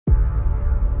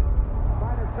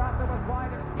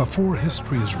Before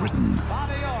history is written,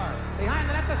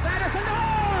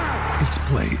 it's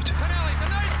played.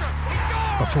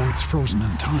 Before it's frozen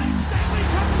in time,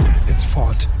 it's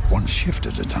fought one shift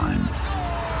at a time.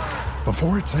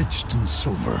 Before it's etched in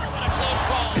silver,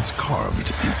 it's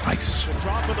carved in ice.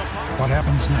 What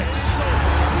happens next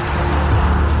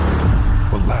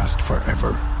will last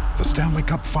forever. The Stanley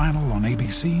Cup Final on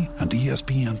ABC and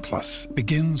ESPN Plus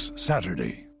begins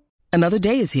Saturday. Another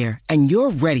day is here, and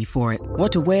you're ready for it.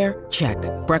 What to wear? Check.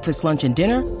 Breakfast, lunch, and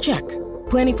dinner? Check.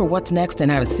 Planning for what's next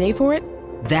and how to save for it?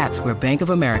 That's where Bank of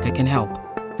America can help.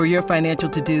 For your financial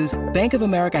to-dos, Bank of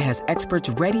America has experts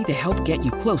ready to help get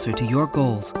you closer to your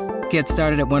goals. Get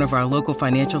started at one of our local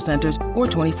financial centers or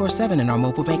 24/7 in our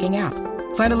mobile banking app.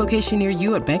 Find a location near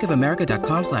you at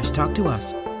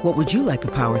bankofamerica.com/talktous. What would you like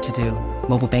the power to do?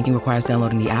 Mobile banking requires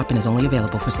downloading the app and is only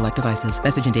available for select devices.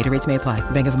 Message and data rates may apply.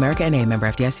 Bank of America N.A., member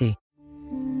FDIC.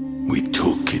 We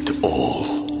took it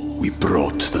all. We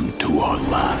brought them to our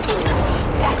land.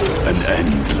 An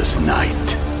endless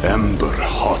night, ember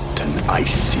hot and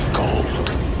icy cold.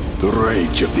 The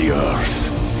rage of the earth.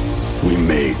 We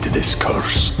made this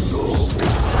curse.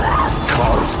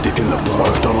 Carved it in the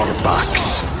blood on our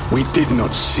backs. We did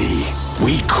not see.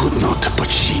 We could not,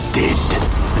 but she did.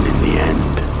 And in the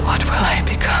end... What will I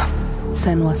become?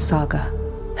 Senua's Saga.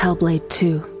 Hellblade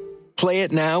 2. Play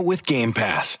it now with Game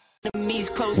Pass.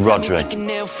 Rodri.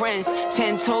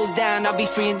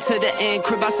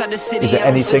 Is there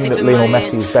anything that Lionel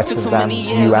Messi is better than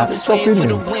you at? It's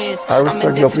opinions. I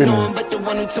respect your opinions.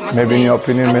 Maybe in your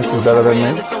opinion Messi is better than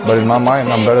me, but in my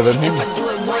mind I'm better than him.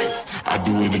 I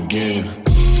do it again.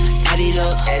 Add it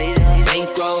up,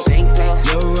 bankroll,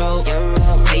 euro,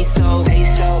 peso,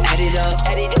 add it up.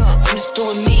 I'm just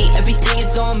doing me, everything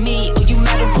is on me, or you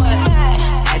matter what.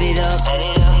 Add it up,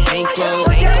 bankroll,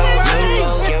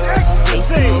 euro,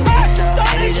 peso,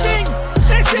 add it up.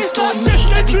 I'm just doing me,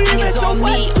 everything is on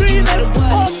me, or you matter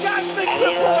what.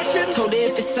 Told her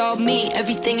if it's all me,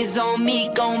 everything is on me,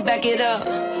 gon' back it up.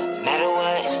 Matter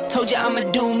what. Told you I'ma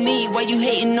do me, why you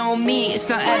hating on me? It's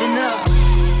not adding up.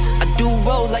 I do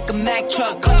roll like a Mack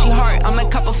truck. Country heart, I'm a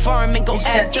cop of farm and go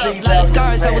act up. Like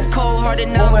scars, I was cold-hearted,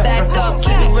 now I'm back up. Keep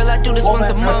it real, I do this once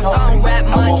a month, I don't rap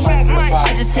much.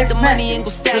 I just hit the money and go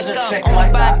stack up.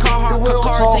 Only buy car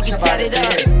cards and get tatted up.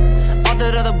 All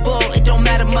that other bull, it don't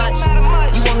matter much.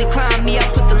 You only climb me, I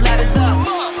put the ladders up.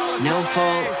 No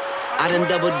fault, I done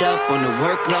doubled up on the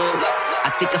workload. I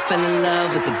think I fell in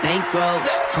love with the bankroll.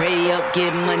 Pray up,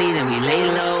 get money, then we lay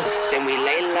low.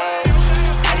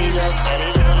 Add it up,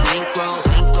 bankroll,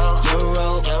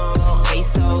 euro,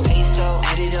 peso,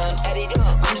 add it up.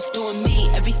 I'm just doing me,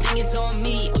 everything is on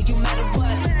me, or you matter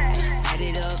what. Add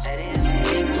it up,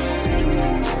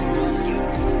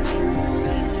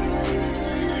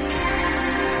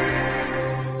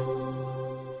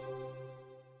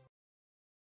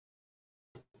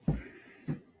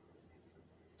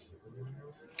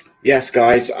 Yes,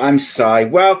 guys, I'm Cy.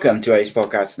 Welcome to Ace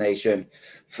Podcast Nation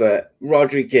for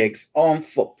Rodri Giggs on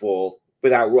football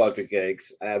without Rodri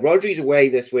Giggs. Rodri's away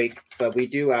this week, but we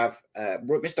do have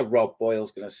Mr. Rob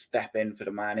Boyle's going to step in for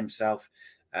the man himself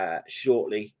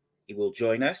shortly. He will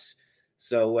join us.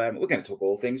 So we're going to talk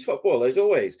all things football, as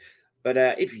always. But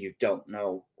if you don't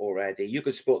know already, you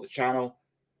can support the channel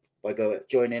by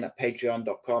joining at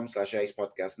patreon.com/Ace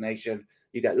Podcast Nation.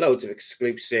 You get loads of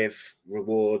exclusive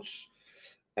rewards,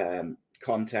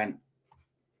 content,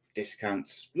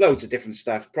 discounts, loads of different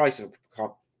stuff. Price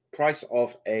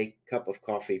of a cup of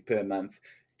coffee per month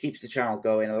keeps the channel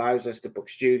going, allows us to book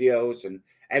studios, and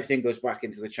everything goes back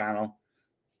into the channel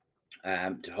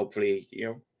to hopefully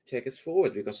take us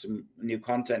forward. We've got some new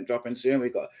content dropping soon.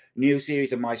 We've got a new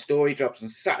series of My Story drops on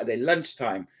Saturday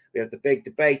lunchtime. We have the big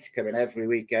debate coming every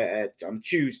week on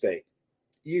Tuesday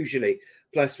usually,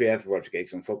 plus we have Rodri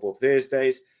Giggs on Football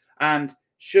Thursdays, and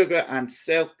Sugar and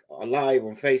Silk are live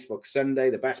on Facebook Sunday,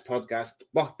 the best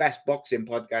boxing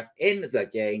podcast in the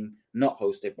game, not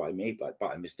hosted by me, but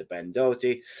by Mr. Ben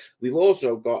Doherty. We've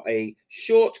also got a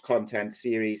short content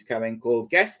series coming called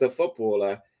Guess the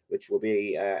Footballer, which will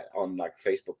be on like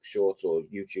Facebook Shorts or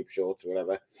YouTube Shorts or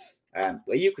whatever,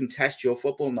 where you can test your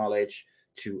football knowledge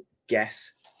to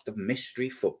guess the mystery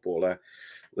footballer,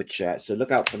 which so look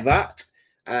out for that.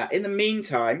 In the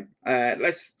meantime,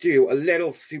 let's do a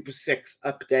little Super 6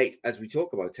 update as we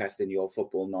talk about testing your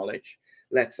football knowledge.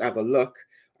 Let's have a look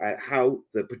at how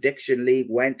the Prediction League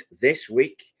went this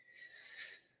week.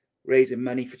 Raising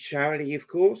money for charity, of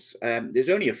course. There's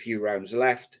only a few rounds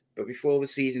left, but before the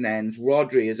season ends,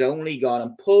 Rodri has only gone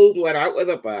and pulled one out of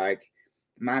the bag.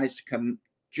 Managed to come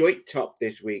joint top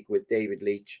this week with David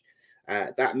Leach.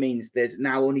 That means there's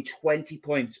now only 20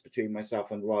 points between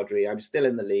myself and Rodri. I'm still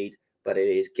in the lead, but it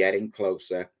is getting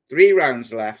closer. 3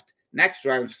 rounds left. Next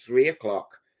round's 3 o'clock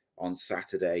on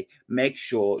Saturday. Make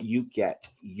sure you get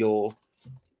your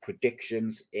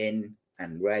predictions in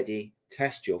and ready.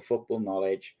 Test your football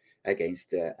knowledge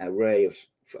against an array of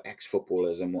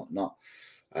ex-footballers and whatnot.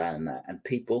 And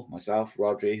people, myself,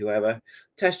 Rodri, whoever.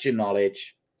 Test your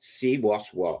knowledge. See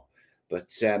what's what.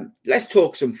 But let's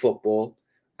talk some football.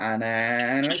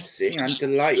 And let's see, I'm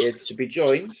delighted to be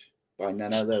joined by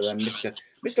none other than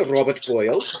Mr. Robert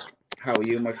Boyle. How are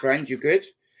you, my friend? You good?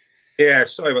 Yeah,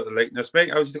 sorry about the lateness, mate.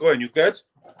 How's it going? You good?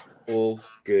 All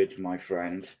good, my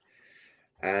friend.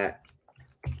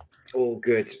 All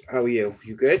good. How are you?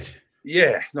 You good?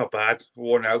 Yeah, not bad.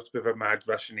 Worn out, bit of a mad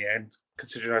rush in the end,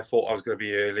 considering I thought I was going to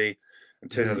be early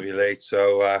and turned out to be late.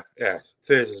 So, yeah,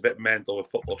 Thursday's a bit mental with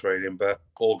football training, but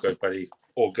all good, buddy.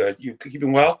 All good. You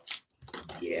keeping well?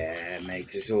 Yeah, mate,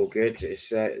 it's all good. It's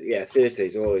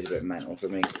Thursday's always a bit mental for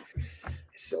me.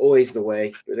 It's always the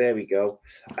way, but there we go.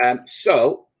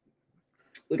 So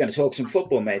we're going to talk some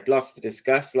football, mate. Lots to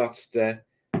discuss, lots to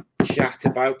chat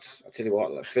about. I'll tell you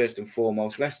what, first and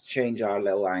foremost, let's change our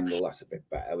little angle. That's a bit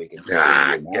better. We can see you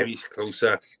now. Get me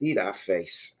closer. See that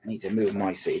face. I need to move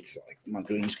my seat so my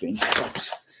green screen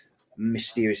stops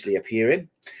mysteriously appearing.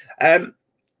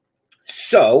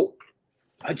 So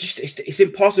it's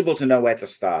impossible to know where to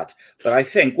start. But I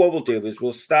think what we'll do is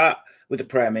we'll start with the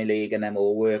Premier League and then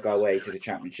we'll work our way to the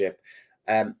Championship.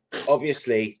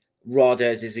 Obviously,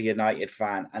 Rodders is a United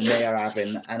fan and they are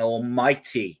having an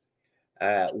almighty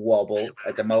wobble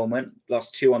at the moment.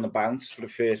 Lost 2 on the bounce for the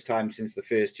first time since the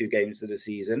first 2 games of the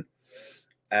season.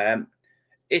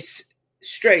 It's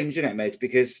strange, isn't it, mate?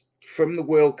 Because from the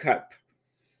World Cup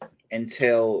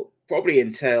until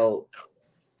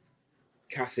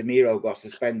Casemiro got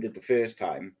suspended the first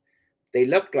time, they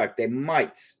looked like they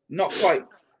might not quite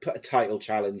put a title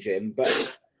challenge in,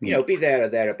 but be there or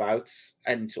thereabouts,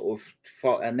 and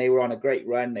and they were on a great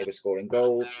run. They were scoring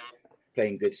goals,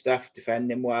 playing good stuff,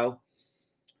 defending well.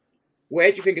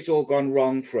 Where do you think it's all gone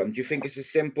wrong from? Do you think it's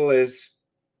as simple as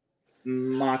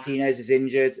Martinez is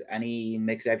injured and he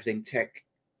makes everything tick,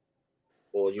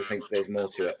 or do you think there's more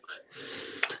to it?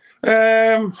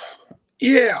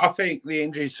 Yeah, I think the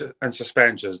injuries and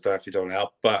suspensions definitely don't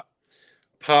help, but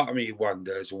part of me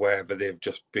wonders whether they've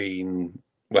just been,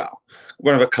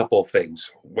 one of a couple of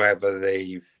things, whether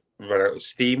they've run out of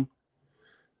steam.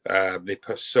 They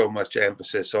put so much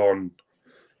emphasis on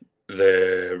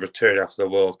the return after the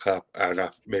World Cup, and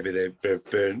maybe they've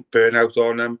been burnout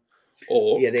on them.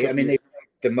 Or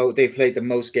they've played the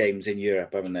most games in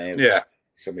Europe, haven't they? Yeah,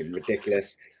 something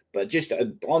ridiculous. But just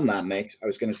on that, mate, I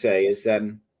was going to say is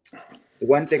the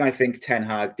one thing I think Ten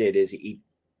Hag did is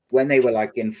when they were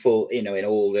like in full, in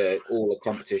all the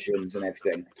competitions and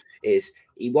everything, is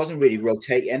he wasn't really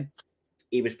rotating.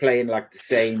 He was playing like the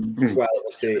same 12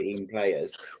 or 13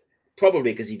 players,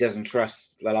 probably because he doesn't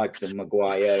trust the likes of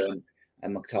Maguire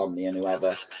and McTominay and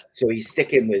whoever. So he's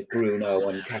sticking with Bruno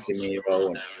and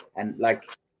Casemiro and like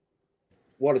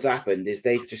what has happened is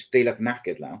they look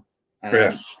knackered now.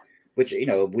 Which,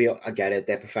 I get it.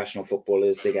 They're professional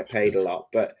footballers. They get paid a lot,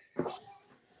 but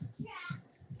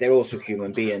they're also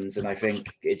human beings. And I think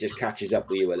it just catches up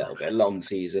with you a little bit. A long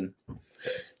season.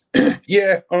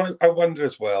 Yeah. I wonder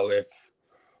as well if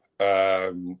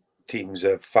teams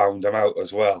have found them out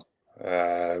as well.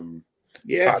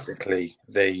 Tactically,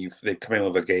 they've come in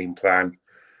with a game plan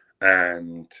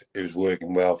and it was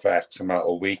working well for X amount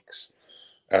of weeks.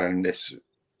 And it's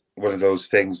one of those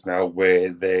things now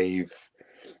where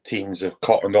teams have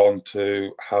cottoned on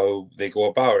to how they go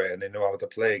about it and they know how to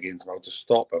play against them, how to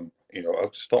stop them, how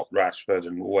to stop Rashford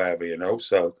and whoever,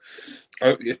 So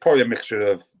it's probably a mixture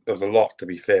of the lot, to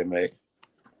be fair, mate.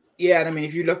 Yeah, and I mean,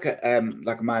 if you look at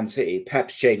like Man City,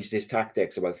 Pep's changed his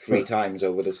tactics about 3 times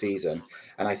over the season.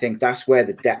 And I think that's where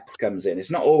the depth comes in.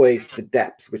 It's not always the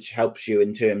depth which helps you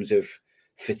in terms of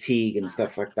fatigue and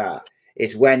stuff like that.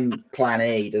 It's when plan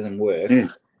A doesn't work.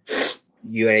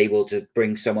 You're able to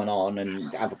bring someone on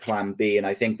and have a plan B, and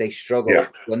I think they struggle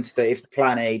if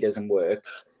plan A doesn't work.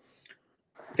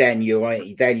 Then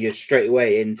you're straight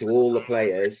away into all the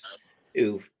players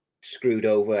who've screwed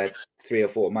over 3 or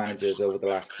 4 managers over the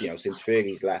last, since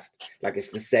Fergie's left. Like it's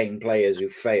the same players who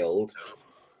failed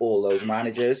all those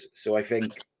managers. So I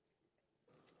think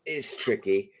it's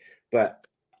tricky. But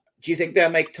do you think they'll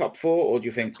make top 4, or do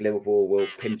you think Liverpool will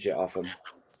pinch it off them?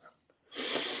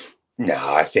 No,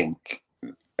 I think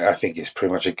it's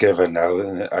pretty much a given now,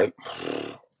 isn't it?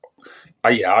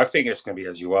 I think it's going to be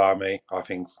as you are, mate. I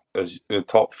think as the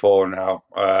top 4 now.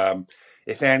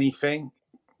 If anything,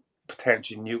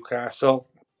 potentially Newcastle.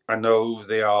 I know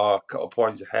they are a couple of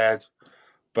points ahead,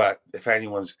 but if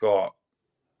anyone's got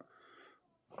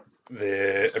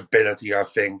the ability, I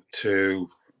think, to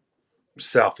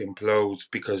self-implode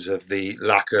because of the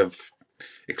lack of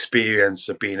experience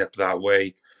of being up that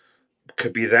way,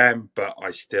 could be them. But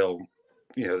I still,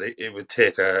 it would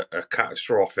take a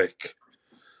catastrophic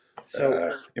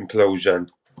implosion.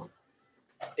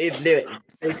 If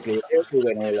basically if they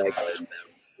win all their games,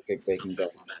 they can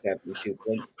get 72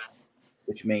 points,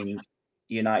 which means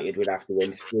United would have to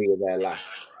win 3 of their last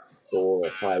 4 or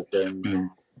 5 games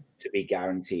to be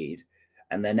guaranteed.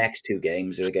 And their next 2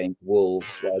 games are against Wolves.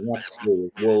 Well, next 3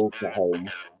 is Wolves at home,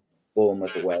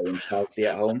 Bournemouth away, and Chelsea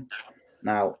at home.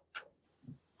 Now,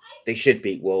 they should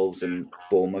beat Wolves and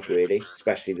Bournemouth, really,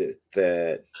 especially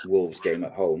the Wolves game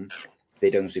at home. They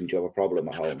don't seem to have a problem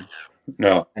at home.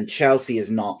 No. And Chelsea is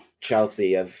not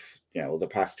Chelsea of, the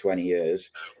past 20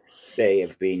 years. They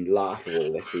have been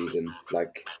laughable this season.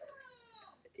 Like,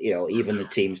 even the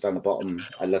teams down the bottom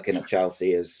are looking at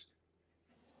Chelsea as,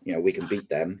 we can beat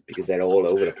them because they're all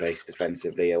over the place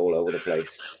defensively, all over the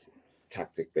place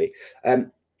tactically.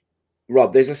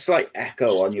 Rob, there's a slight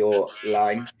echo on your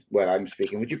line where I'm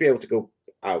speaking. Would you be able to go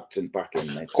out and back in,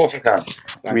 mate? Of course I can.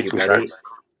 Thank you, buddy.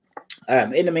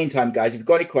 In the meantime, guys, if you've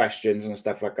got any questions and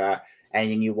stuff like that,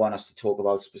 anything you want us to talk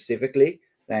about specifically,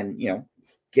 then,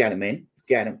 get them in.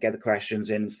 Get the questions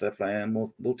in and stuff like that, and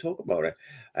we'll talk about it.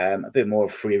 A bit more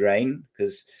free reign,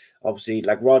 because obviously,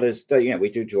 like Rod is, we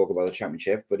do talk about the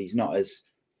Championship, but he's not as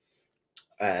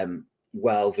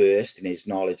well versed in his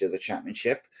knowledge of the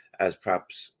Championship as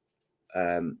perhaps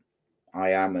I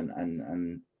am,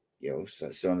 and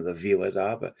so some of the viewers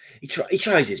are. But he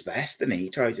tries his best, doesn't he? He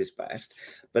tries his best.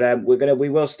 But we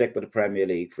will stick with the Premier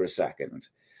League for a second.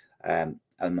 And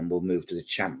then we'll move to the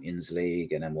Champions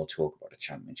League, and then we'll talk about the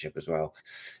Championship as well.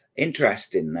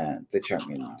 Interesting, the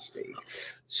Champions League.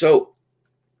 So,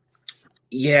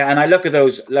 yeah, and I look at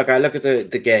those. Look, I look at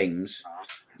the games.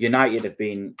 United have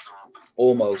been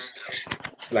almost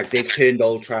like they've turned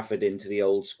Old Trafford into the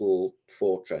old school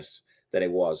fortress that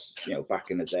it was,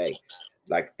 back in the day.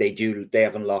 Like they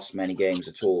haven't lost many games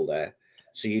at all there.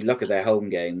 So you look at their home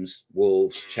games: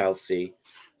 Wolves, Chelsea,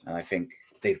 and I think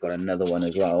they've got another one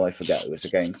as well. I forget who it's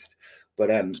against. But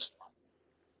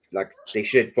like they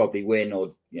should probably win,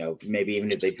 or maybe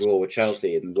even if they draw with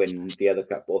Chelsea and win the other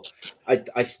couple.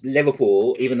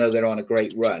 Liverpool, even though they're on a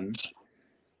great run,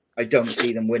 I don't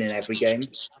see them winning every game.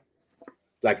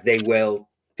 Like they'll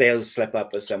slip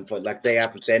up at some point. Like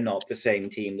they're not the same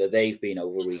team that they've been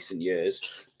over recent years,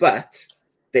 but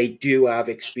they do have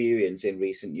experience in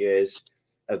recent years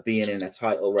of being in a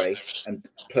title race and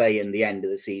playing the end of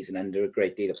the season under a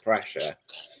great deal of pressure.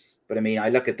 But I mean, I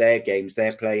look at their games,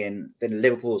 they're playing, then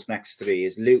Liverpool's next 3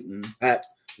 is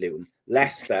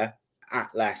Leicester at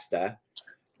Leicester,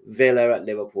 Villa at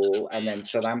Liverpool, and then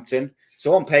Southampton.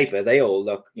 So on paper, they all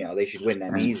look, they should win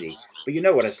them easy. But you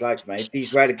know what it's like, mate.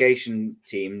 These relegation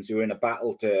teams who are in a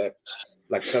battle to,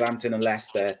 like Southampton and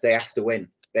Leicester, they have to win.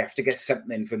 They have to get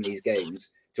something from these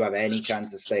games to have any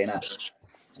chance of staying up,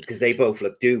 because they both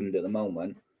look doomed at the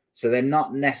moment. So they're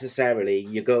not necessarily,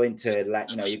 you go into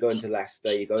Leicester, you go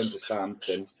into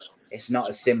Southampton. It's not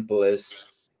as simple as,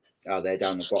 they're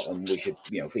down the bottom, we should,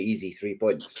 for easy 3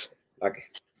 points.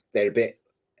 Like they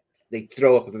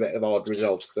throw up a bit of odd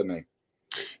results, don't they?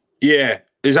 Yeah.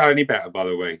 Is that any better, by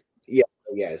the way? Yeah,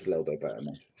 it's a little bit better.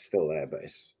 Mate. It's still there, but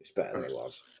it's better than it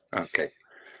was. Okay.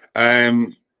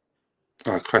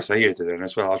 Chris, I heard it then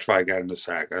as well. I'll try again in a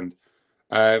second.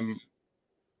 That's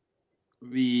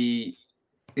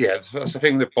the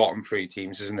thing with the bottom 3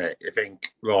 teams, isn't it? I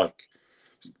think, like,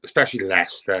 especially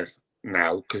Leicester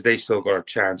now, because they still got a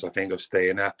chance, I think, of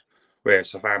staying up, where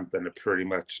Southampton are pretty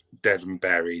much dead and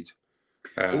buried.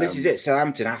 Well, this is it.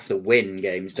 Southampton have to win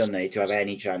games, don't they, to have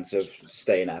any chance of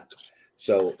staying up?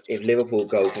 So if Liverpool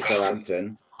go to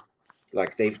Southampton,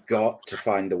 like they've got to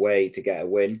find a way to get a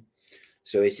win.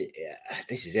 So this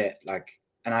is it. Like,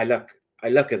 and I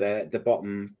look at the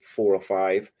bottom 4 or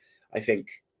 5. I think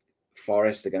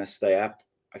Forest are going to stay up.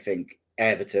 I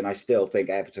still think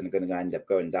Everton are going to end up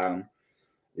going down.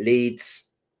 Leeds,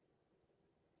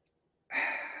 I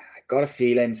got a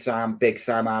feeling Big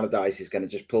Sam Allardyce is going to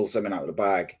just pull something out of the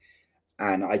bag,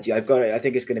 and I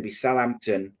think it's going to be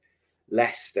Southampton,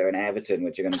 Leicester, and Everton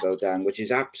which are going to go down, which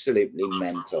is absolutely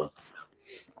mental.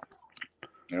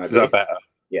 Is that better?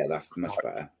 Yeah, that's much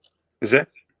better. Is it?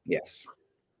 Yes.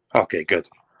 Okay, good.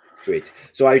 Sweet.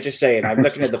 So I was just saying, I'm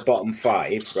looking at the bottom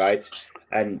 5, right?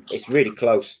 And it's really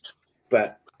close.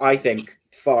 But I think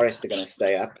Forest are going to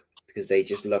stay up because they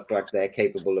just look like they're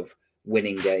capable of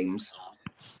winning games.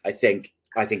 I think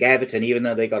I think Everton, even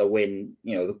though they got a win,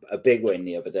 a big win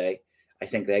the other day, I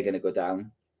think they're going to go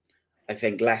down. I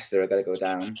think Leicester are going to go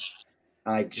down.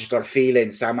 I just got a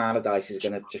feeling Sam Allardyce is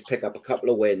going to just pick up a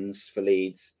couple of wins for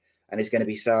Leeds, and it's going to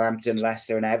be Southampton,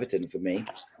 Leicester, and Everton for me,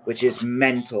 which is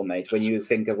mental, mate. When you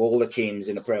think of all the teams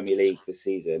in the Premier League this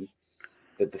season,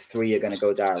 that the three are going to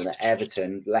go down: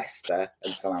 Everton, Leicester,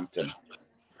 and Southampton.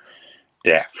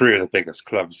 Yeah, three of the biggest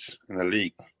clubs in the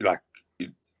league.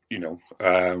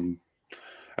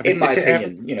 In my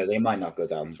opinion, they might not go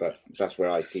down, but that's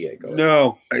where I see it going.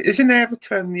 No, isn't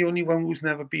Everton the only one who's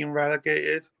never been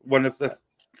relegated? One of the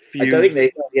few. I don't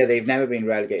think they've never been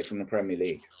relegated from the Premier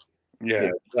League.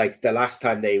 Yeah, like the last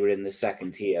time they were in the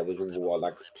second tier was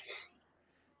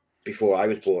before I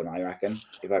was born, I reckon.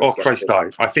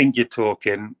 I think you're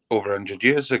talking over 100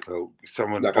 years ago.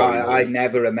 I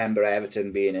never remember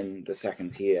Everton being in the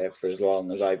second tier for as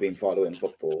long as I've been following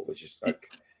football, which is like.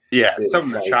 Yeah,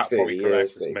 some of the chat 30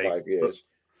 years, 35 years.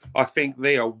 I think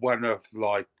they are one of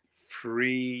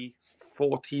 3-4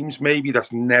 teams maybe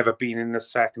that's never been in the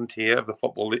second tier of the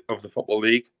football league, the football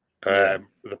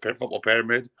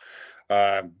pyramid.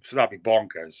 So that'd be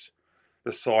bonkers,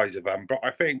 the size of them. But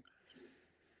I think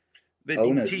they've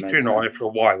been teetering on it for a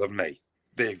while, haven't they?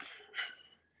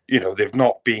 They've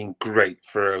not been great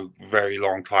for a very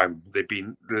long time. They've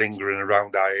been lingering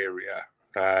around that area.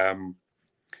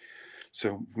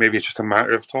 So maybe it's just a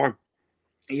matter of time.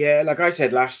 Yeah, like I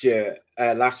said last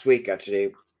week,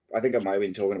 actually, I think I might have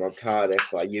been talking about Cardiff,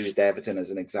 but I used Everton as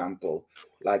an example.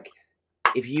 Like,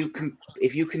 if you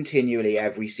continually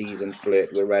every season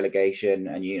flirt with relegation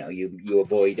and you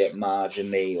avoid it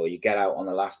marginally, or you get out on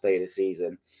the last day of the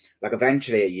season, like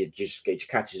eventually it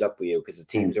catches up with you because the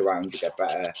teams around you get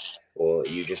better, or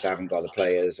you just haven't got the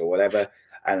players or whatever.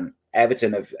 And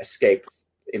Everton have escaped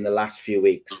in the last few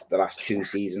weeks, the last 2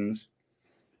 seasons.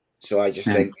 So I just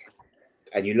think,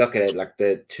 and you look at it, like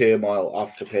the turmoil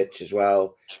off the pitch as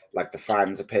well, like the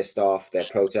fans are pissed off, they're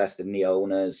protesting the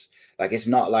owners. Like, it's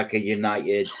not like a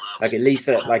United, like at least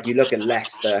like you look at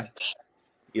Leicester,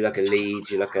 you look at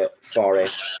Leeds, you look at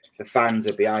Forest, the fans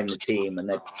are behind the team and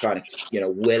they're trying to,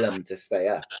 will them to stay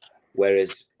up.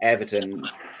 Whereas Everton,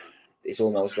 it's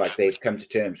almost like they've come to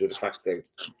terms with the fact they're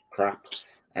crap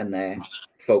and they're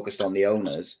focused on the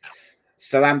owners.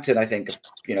 Southampton, I think,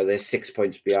 they're 6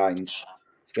 points behind.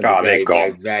 It's going to be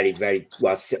very, very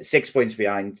well. 6 points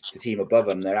behind the team above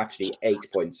them. They're actually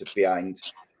 8 points behind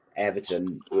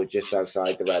Everton, who are just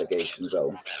outside the relegation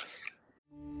zone.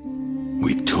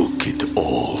 We took it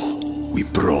all. We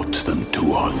brought them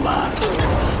to our land.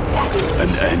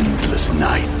 An endless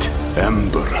night,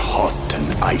 ember hot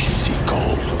and icy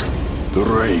cold. The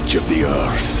rage of the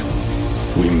earth.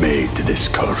 We made this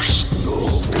curse.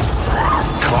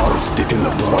 Carved it in the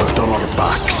blood on our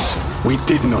backs. We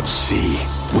did not see.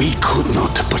 We could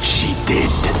not, but she did.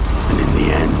 And in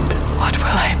the end... What will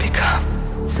I become?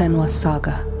 Senua's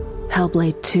Saga.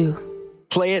 Hellblade 2.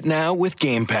 Play it now with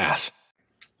Game Pass.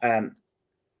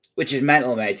 Which is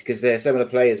mental, mate, because some of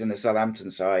the players in the Southampton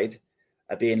side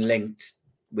are being linked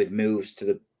with moves to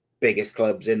the biggest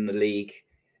clubs in the league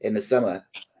in the summer,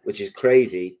 which is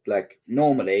crazy. Like,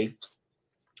 normally,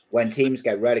 when teams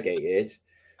get relegated...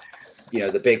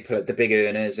 the big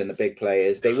earners and the big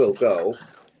players, they will go.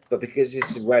 But because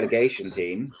it's a relegation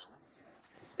team,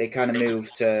 they kind of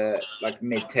move to like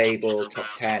mid-table, top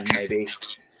 10 maybe.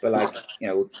 But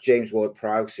James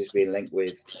Ward-Prowse has been linked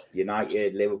with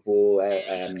United, Liverpool,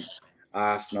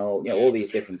 Arsenal, all these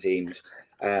different teams.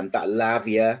 That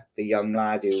Lavia, the young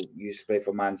lad who used to play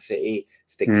for Man City,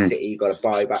 City got a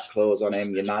buyback clause on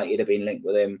him. United have been linked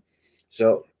with him.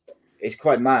 So it's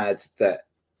quite mad that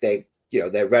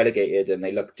they're relegated and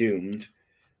they look doomed,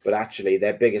 but actually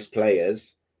their biggest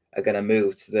players are going to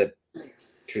move to the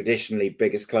traditionally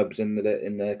biggest clubs in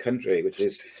the country, which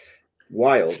is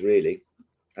wild, really.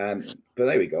 But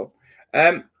there we go.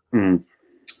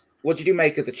 What did you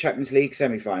make of the Champions League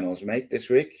semi-finals, mate, this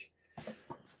week?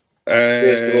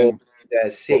 First of all,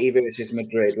 City versus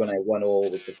Madrid, when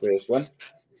 1-1 was the first one.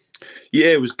 Yeah,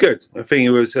 it was good. I think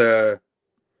it was. I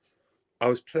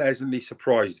was pleasantly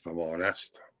surprised, if I'm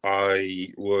honest.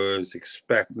 I was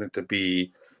expecting it to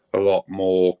be a lot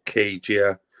more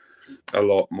cagier, a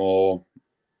lot more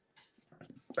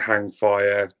hang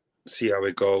fire, see how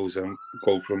it goes and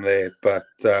go from there. But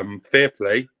fair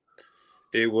play.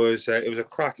 It was a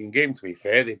cracking game, to be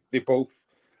fair. They both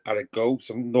had a go.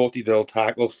 Some naughty little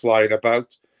tackles flying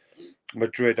about.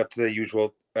 Madrid up to their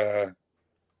usual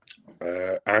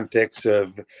antics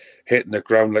of hitting the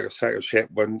ground like a sack of shit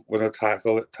when a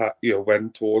tackle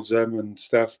went towards them and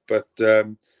stuff. But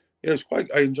it was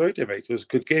I enjoyed it, mate. It was a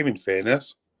good game, in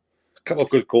fairness. A couple of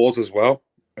good goals as well.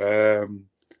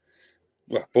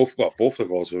 Both the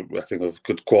goals were, I think, of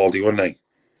good quality, weren't they?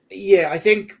 Yeah, I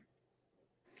think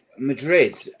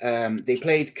Madrid, they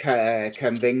played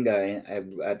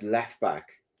Camavinga at left back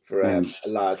for a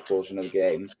large portion of the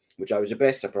game, which I was a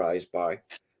bit surprised by,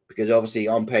 because obviously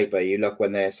on paper, you look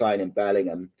when they're signing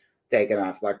Bellingham, they're going to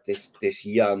have like this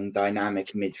young, dynamic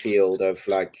midfield of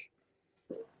like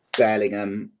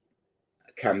Bellingham,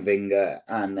 Camavinga,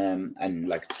 and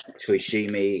like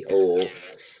Tuishimi or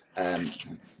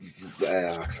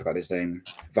I forgot his name,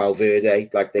 Valverde.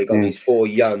 Like they got these 4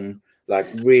 young, like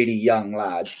really young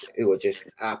lads who are just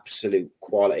absolute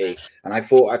quality. And I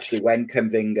thought actually when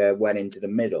Camavinga went into the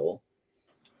middle,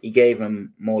 he gave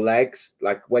him more legs.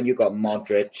 Like when you got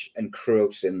Modric and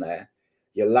Kroos in there,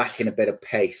 you're lacking a bit of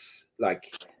pace.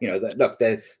 Like, you know, look,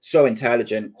 they're so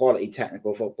intelligent, quality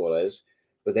technical footballers,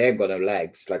 but they ain't got no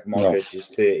legs. Like Modric is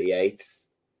 38,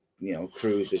 you know,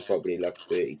 Kroos is probably like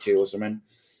 32 or something.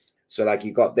 So like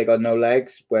they got no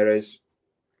legs, whereas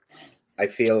I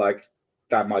feel like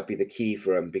that might be the key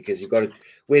for them, because you've got to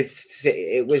with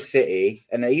City,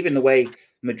 and even the way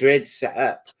Madrid set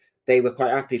up, they were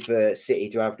quite happy for City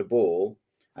to have the ball,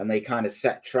 and they kind of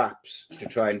set traps to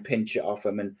try and pinch it off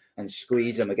them and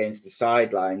squeeze them against the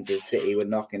sidelines as City were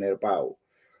knocking it about.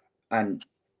 And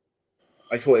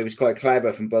I thought it was quite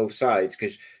clever from both sides,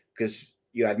 because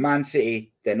you had Man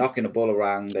City, they're knocking the ball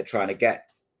around, they're trying to get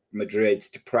Madrid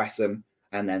to press them,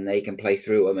 and then they can play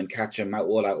through them and catch them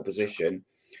all out of position.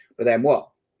 But then what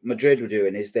Madrid were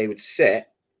doing is they would sit,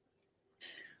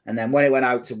 and then when it went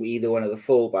out to either one of the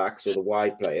fullbacks or the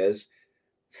wide players,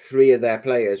 3 of their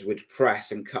players would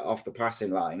press and cut off the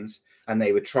passing lines, and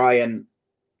they would try and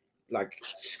like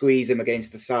squeeze them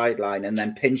against the sideline and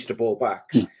then pinch the ball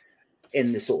back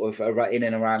in the sort of in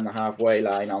and around the halfway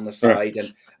line on the side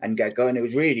and get going. It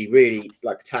was really, really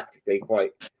like tactically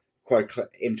quite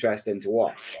interesting to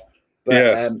watch.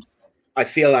 But I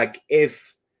feel like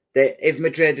if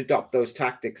Madrid adopt those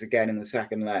tactics again in the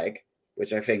second leg,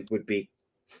 which I think would be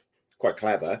quite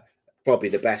clever, probably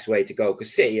the best way to go,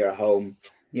 because City are at home,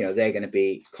 you know, they're going to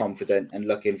be confident and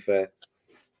looking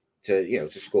to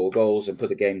score goals and put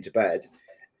the game to bed.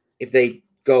 If they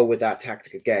go with that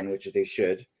tactic again, which they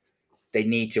should, they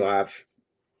need to have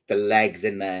the legs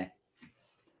in there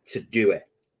to do it.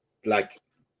 Like,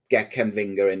 get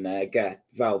Camavinga in there, get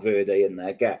Valverde in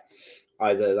there, get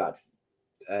either that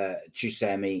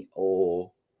Chusemi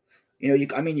or, you know,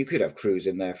 you could have Kroos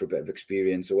in there for a bit of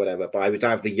experience or whatever, but I would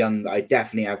have I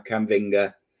definitely have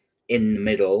Camavinga in the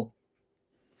middle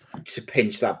to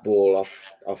pinch that ball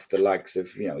off the likes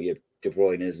of, you know, your De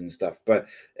Bruyne's and stuff. But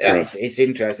it's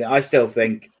interesting. I still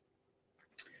think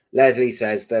Leslie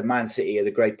says that Man City are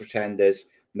the great pretenders,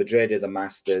 Madrid are the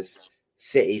masters,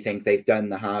 City think they've done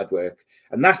the hard work.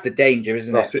 And that's the danger,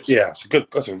 isn't it? Yeah,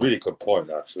 that's a really good point,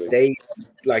 actually. They,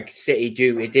 like City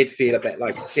it did feel a bit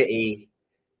like City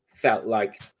felt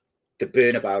like the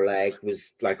Bernabeu leg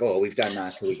was like, oh, we've done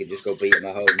that so we can just go beat them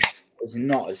at home. It's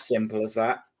not as simple as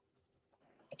that.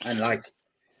 And like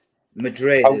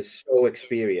Madrid is so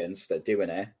experienced at doing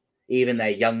it. Even their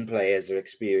young players are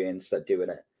experienced at doing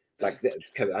it. Like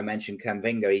I mentioned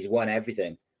Camavinga, he's won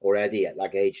everything already at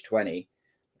like age 20.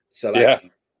 So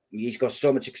like he's got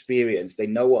so much experience. They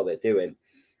know what they're doing.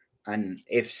 And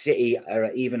if City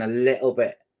are even a little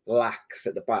bit lax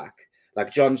at the back,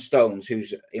 like John Stones,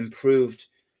 who's improved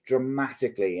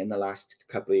dramatically in the last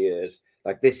couple of years,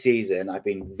 like this season, I've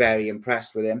been very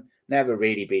impressed with him. Never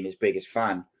really been his biggest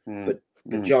fan, but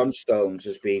John Stones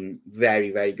has been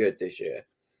very, very good this year.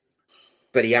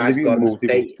 But he has got a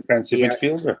mistake. Defensive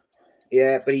midfielder.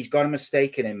 Yeah, but he's got a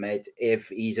mistake in him, mate, if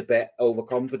he's a bit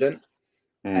overconfident.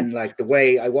 And like the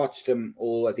way I watched them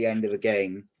all at the end of the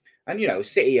game, and you know,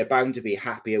 City are bound to be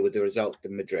happier with the result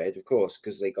than Madrid, of course,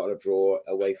 because they got a draw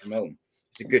away from home.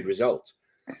 It's a good result.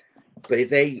 But if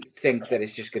they think that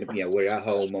it's just going to be, we're at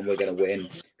home and we're going to win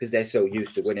because they're so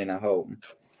used to winning at home,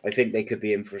 I think they could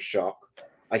be in for a shock.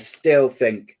 I still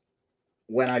think,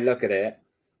 when I look at it,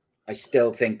 I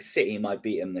still think City might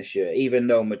beat them this year, even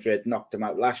though Madrid knocked them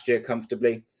out last year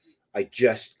comfortably. I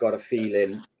just got a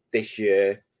feeling this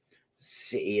year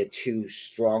City are too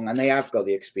strong, and they have got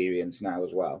the experience now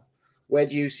as well. Where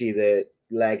do you see the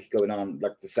leg going on,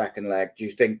 like the second leg? Do you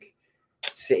think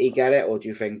City get it, or do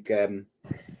you think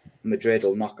Madrid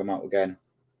will knock them out again?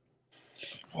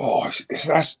 Oh,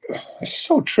 it's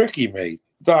so tricky, mate.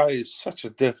 That is such a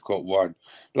difficult one.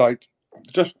 Like,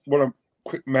 just want a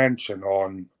quick mention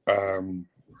on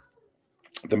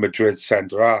the Madrid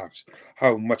centre halves,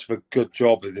 how much of a good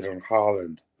job they did on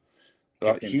Haaland.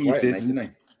 Like, he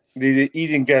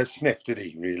didn't get a sniff, did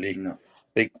he? Really? No.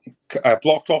 They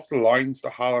blocked off the lines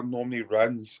that Haaland normally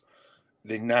runs,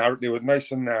 They were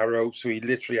nice and narrow, so he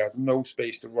literally had no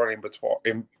space to run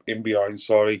in behind.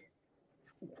 Sorry,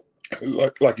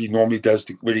 like he normally does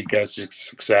when he gets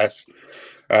success.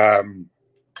 But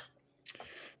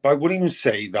I wouldn't even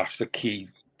say that's the key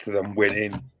to them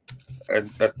winning at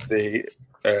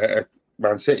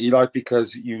Man City, like,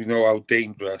 because you know how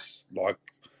dangerous like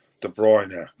De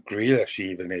Bruyne, Grealish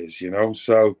even is,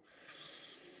 So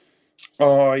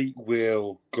I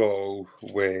will go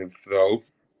with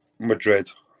Madrid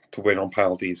to win on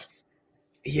penalties.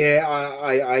 Yeah,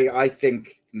 I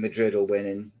think Madrid will win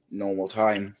in normal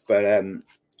time, but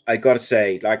I got to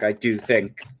say, like, I do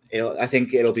think I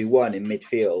think it'll be won in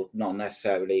midfield, not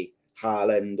necessarily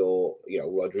Haaland or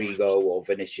Rodrigo or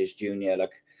Vinicius Junior.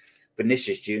 Like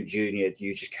Vinicius Junior,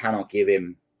 you just cannot give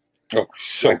him. Oh,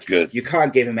 so good! You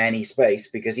can't give him any space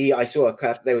because I saw a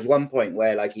cut. There was one point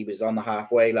where like he was on the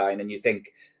halfway line, and you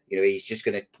think he's just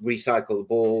going to recycle the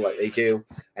ball like they do,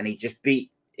 and he just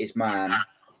beat his man.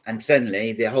 And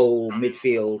suddenly the whole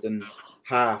midfield and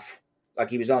half, like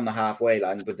he was on the halfway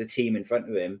line with the team in front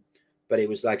of him, but it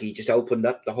was like he just opened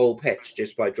up the whole pitch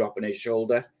just by dropping his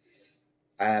shoulder.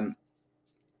 And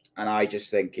I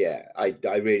just think, I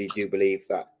really do believe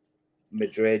that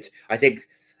Madrid, I think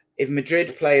if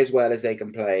Madrid play as well as they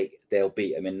can play, they'll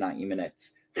beat them in 90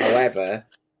 minutes. However,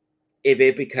 if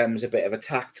it becomes a bit of a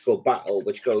tactical battle,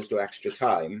 which goes to extra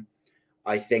time,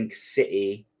 I think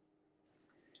City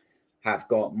have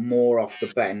got more off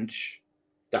the bench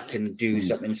that can do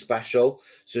something special.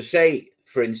 So say,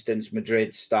 for instance,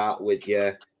 Madrid start with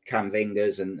your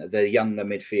Camavingas and the younger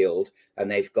midfield, and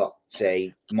they've got,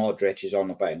 say, Modric is on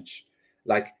the bench.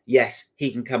 Like, yes,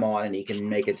 he can come on and he can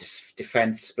make a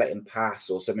defense splitting pass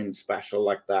or something special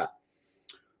like that.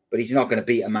 But he's not going to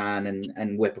beat a man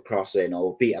and whip a cross in,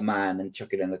 or beat a man and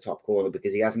chuck it in the top corner,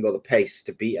 because he hasn't got the pace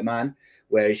to beat a man.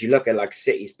 Whereas you look at like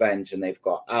City's bench and they've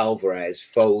got Alvarez,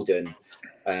 Foden,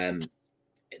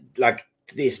 like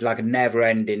it's like a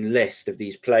never-ending list of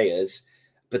these players,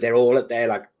 but they're all at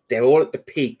the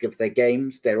peak of their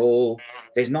games.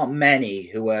 There's not many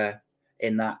who are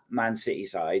in that Man City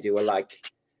side who are like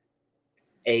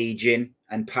aging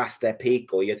and past their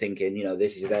peak, or you're thinking,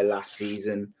 this is their last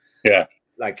season. Yeah.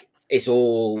 Like it's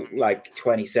all like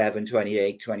 27,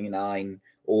 28, 29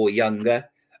 or younger.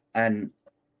 And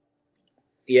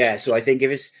so I think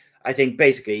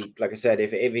basically, like I said,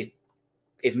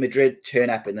 if Madrid turn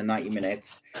up in the 90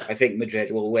 minutes, I think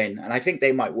Madrid will win. And I think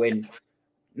they might win,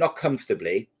 not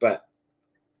comfortably, but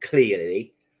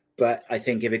clearly. But I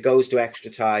think if it goes to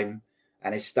extra time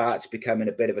and it starts becoming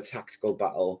a bit of a tactical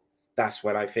battle, that's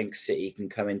when I think City can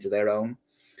come into their own.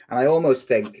 And I almost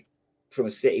think, from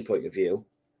a City point of view,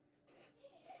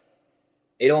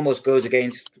 it almost goes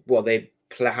against how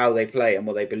they play and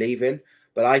what they believe in.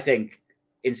 But I think,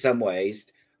 in some ways,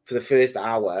 for the first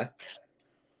hour,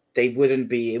 it wouldn't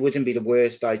be the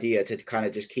worst idea to kind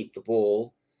of just keep the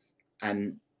ball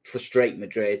and frustrate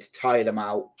Madrid, tire them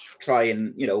out, try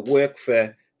and work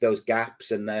for those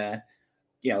gaps and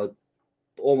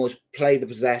almost play the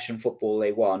possession football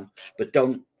they want, but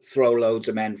don't throw loads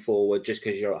of men forward just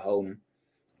because you're at home.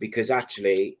 Because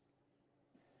actually,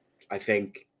 I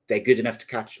think they're good enough to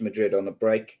catch Madrid on a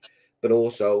break, but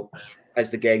also as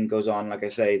the game goes on, like I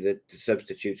say, the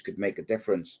substitutes could make a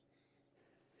difference.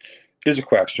 Here's a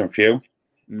question for you.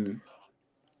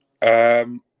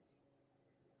 Man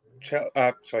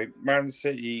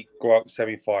City go out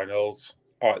semi-finals.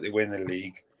 All right, they win the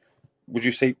league. Would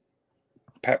you say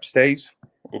Pep stays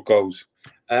or goes?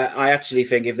 I actually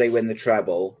think if they win the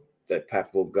treble, that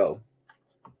Pep will go.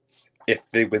 If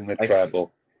they win the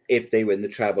treble? If they win the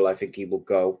treble, I think he will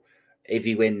go. If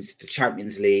he wins the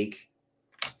Champions League,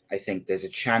 I think there's a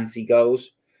chance he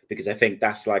goes, because I think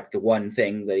that's like the one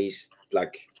thing that he's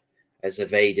like has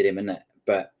evaded him, innit?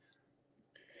 But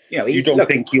you don't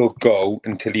think he'll go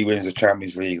until he wins the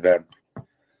Champions League, then?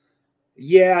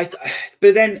 Yeah,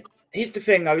 but then here's the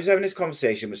thing. I was having this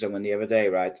conversation with someone the other day,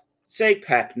 right? Say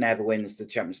Pep never wins the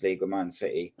Champions League with Man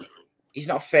City, he's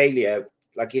not a failure.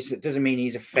 Like, it doesn't mean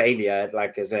he's a failure.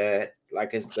 As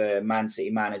the Man City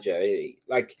manager,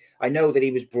 I know that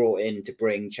he was brought in to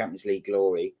bring Champions League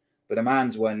glory, but a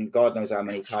man's won God knows how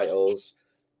many titles.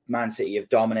 Man City have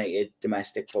dominated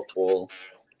domestic football,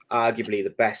 arguably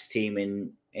the best team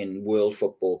in world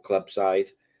football club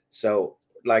side. So,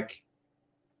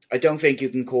 I don't think you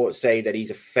can say that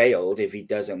he's a failed if he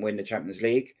doesn't win the Champions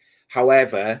League.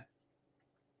 However,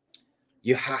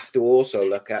 you have to also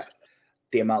look at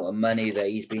the amount of money that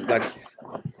he's been.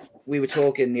 We were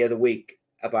talking the other week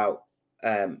about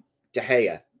De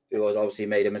Gea, who has obviously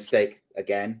made a mistake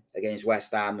again against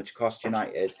West Ham, which cost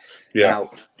United. Yeah.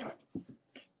 Now,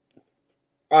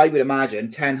 I would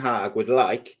imagine Ten Hag would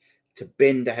like to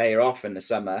bin De Gea off in the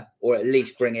summer, or at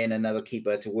least bring in another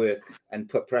keeper to work and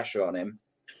put pressure on him.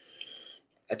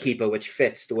 A keeper which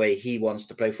fits the way he wants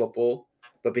to play football.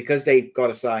 But because they've got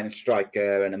to sign a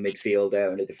striker and a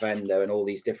midfielder and a defender and all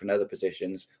these different other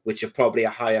positions, which are probably a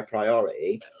higher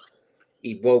priority,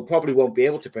 he probably won't be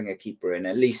able to bring a keeper in,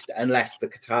 at least unless the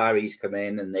Qataris come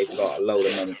in and they've got a load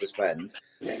of money to spend.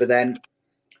 But then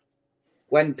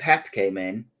when Pep came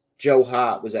in, Joe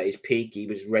Hart was at his peak. He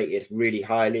was rated really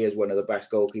highly as one of the best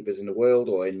goalkeepers in the world,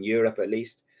 or in Europe at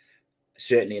least,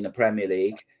 certainly in the Premier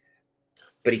League.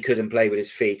 But he couldn't play with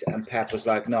his feet. And Pep was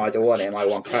like, no, I don't want him. I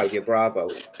want Claudio Bravo.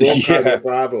 Brought Claudio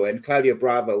Bravo in. Claudio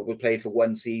Bravo played for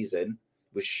one season,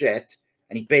 was shit,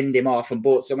 and he binned him off and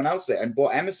bought someone else in and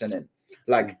bought Emerson in.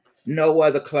 Like, no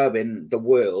other club in the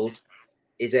world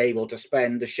is able to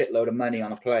spend a shitload of money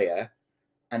on a player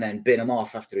and then bin him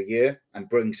off after a year and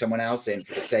bring someone else in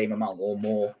for the same amount or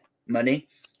more money.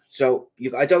 So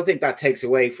I don't think that takes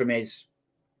away from his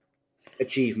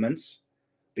achievements,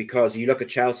 because you look at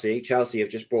Chelsea have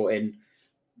just brought in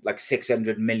like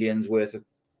 600 million worth of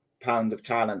pound of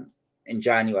talent in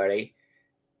January,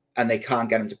 and they can't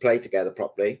get them to play together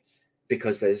properly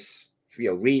because there's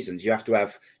reasons. You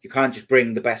can't just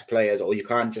bring the best players, or you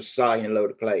can't just sign a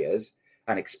load of players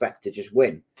and expect to just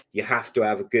win. You have to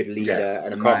have a good leader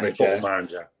and a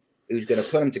manager who's going to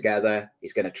put them together.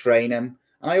 He's going to train them.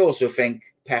 And I also think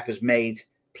Pep has made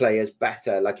players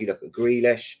better. Like, you look at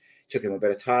Grealish, took him a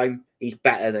bit of time. He's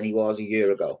better than he was a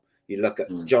year ago. You look at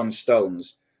John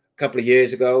Stones a couple of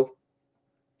years ago,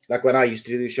 like when I used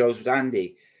to do shows with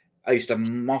Andy, I used to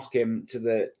mock him to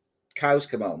the cows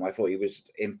come home. I thought he was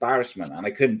embarrassment, and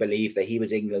I couldn't believe that he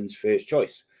was England's first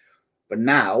choice. But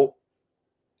now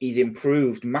he's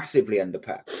improved massively under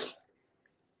Pep.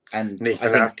 And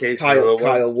Nathan I think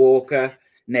Kyle Walker,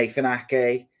 Nathan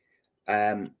Ake,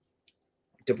 De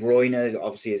Bruyne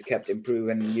obviously has kept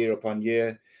improving year upon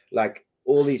year. Like,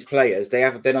 all these players,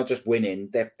 they're not just winning,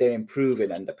 they're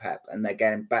improving under Pep, and they're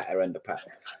getting better under Pep.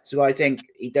 So I think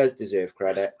he does deserve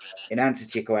credit. In answer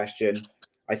to your question,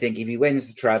 I think if he wins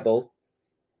the treble,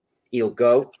 he'll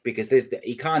go, because there's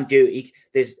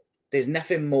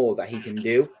nothing more that he can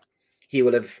do. He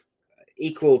will have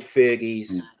equaled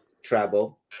Fergie's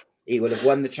treble. He will have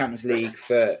won the Champions League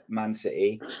for Man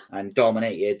City and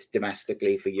dominated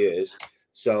domestically for years.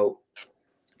 So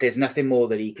there's nothing more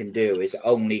that he can do. It's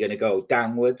only going to go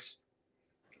downwards,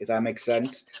 if that makes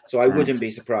sense. So I wouldn't be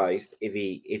surprised if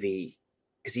he,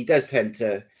 because he does tend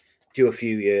to do a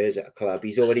few years at a club.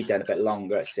 He's already done a bit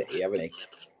longer at City, haven't he?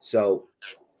 So,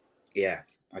 yeah,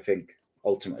 I think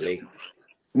ultimately.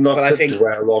 I think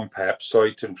dwell on Pep.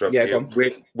 Sorry to interrupt you.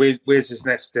 Where's his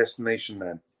next destination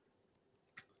then?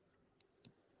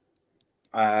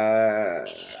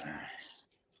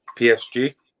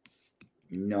 PSG?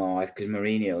 No, because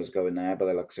Mourinho's going there by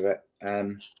the looks of it.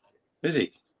 Is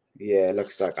he? Yeah, it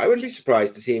looks like. I wouldn't be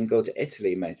surprised to see him go to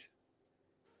Italy, mate.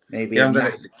 Maybe. He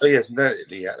hasn't done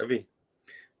Italy yet, have he?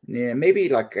 Yeah, maybe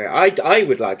like I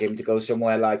would like him to go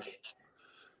somewhere like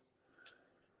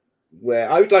where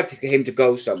I would like him to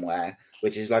go somewhere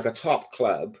which is like a top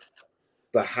club,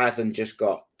 but hasn't just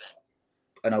got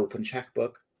an open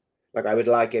checkbook. Like, I would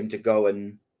like him to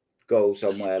go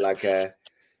somewhere like I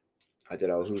don't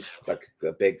know who's like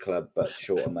a big club but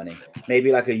short of money.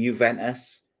 Maybe like a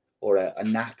Juventus or a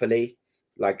Napoli.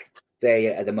 Like, they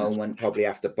at the moment probably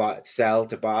have to sell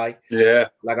to buy. Yeah.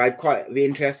 Like, I'd quite be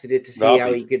interested to see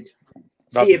how he could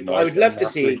see if I would love to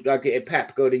see like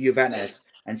Pep go to Juventus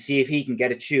and see if he can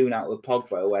get a tune out with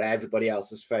Pogba where everybody else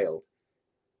has failed.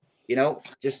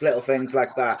 Just little things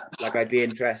like that. Like, I'd be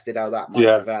interested how that might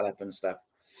develop and stuff.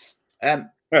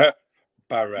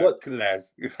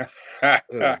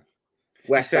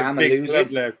 West Ham are losing.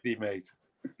 Club left, mate.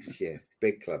 Yeah,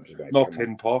 big clubs. Right? Not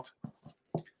Tin Pot.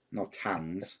 Not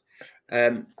Tans.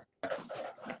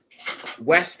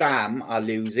 West Ham are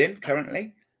losing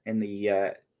currently in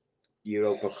the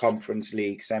Europa Conference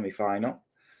League semi-final.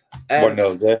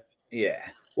 1-0 there. Yeah.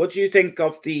 What do you think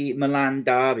of the Milan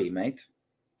derby, mate?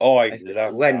 Oh, I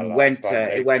love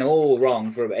that. It went all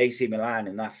wrong for AC Milan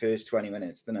in that first 20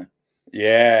 minutes, didn't it?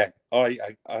 Yeah.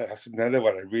 That's another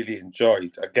one I really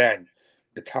enjoyed. Again,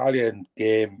 Italian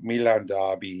game, Milan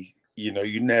derby. You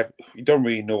don't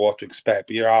really know what to expect,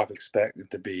 but you're half expected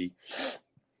to be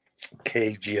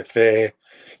cagey affair.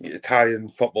 Italian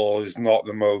football is not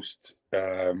the most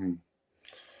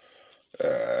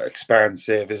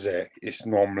expansive, is it? It's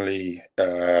normally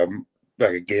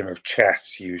like a game of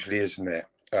chess, usually, isn't it?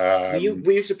 Were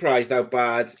you surprised how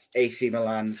bad AC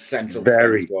Milan's central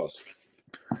defense was?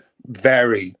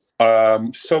 Very.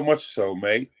 So much so,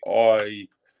 mate. I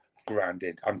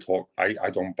granted, I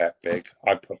don't bet big.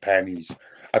 I put pennies.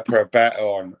 I put a bet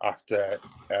on after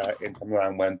Inter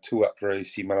Milan went 2-up for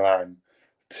AC Milan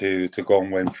to go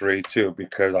and win 3-2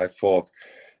 because I thought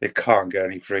it can't get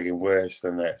any frigging worse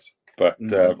than this. But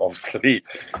obviously,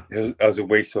 it was a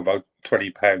waste of about 20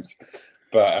 pence.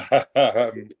 But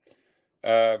I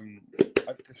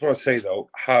just want to say, though,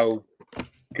 how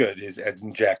good is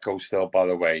Edin Dzeko still, by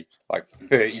the way? Like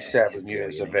 37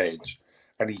 years of age.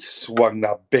 And he swung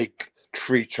that big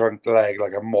tree trunk leg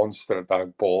like a monster at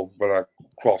that ball when a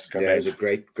cross came in. It was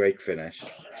a great finish.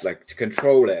 Like, to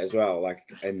control it as well.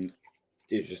 And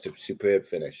it was just a superb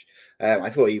finish.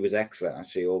 I thought he was excellent,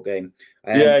 actually, all game.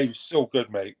 Yeah, he was so good,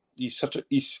 mate.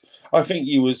 I think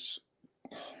he was,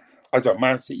 I don't know,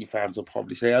 Man City fans will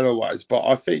probably say otherwise, but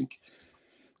I think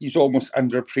he's almost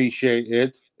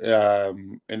underappreciated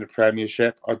in the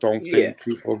Premiership. I don't think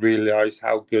people realise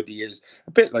how good he is.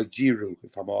 A bit like Giroud,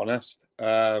 if I'm honest.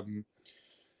 They're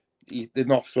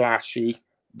not flashy.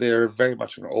 They're very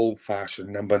much an old-fashioned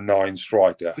number 9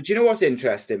 striker. But you know what's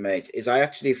interesting, mate, is I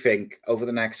actually think over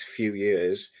the next few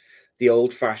years, the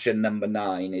old-fashioned number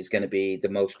 9 is going to be the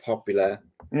most popular,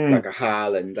 like a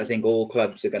Haaland. I think all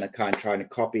clubs are going to kind of try to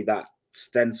copy that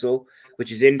stencil,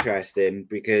 which is interesting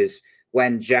because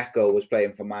when Dzeko was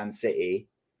playing for Man City,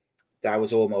 that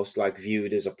was almost like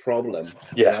viewed as a problem,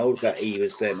 you know, that he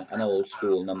was then an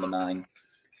old-school number 9.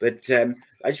 But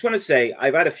I just want to say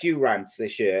I've had a few rants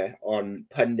this year on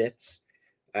pundits,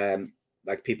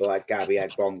 like people like Gabby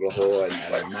Agbonglahor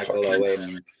and Michael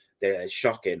Owen. They're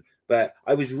shocking. But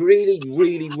I was really,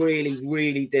 really, really,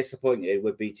 really disappointed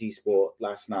with BT Sport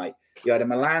last night. You had a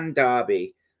Milan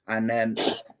derby, and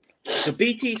so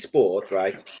BT Sport,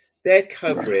 right, their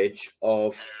coverage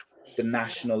of the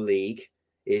National League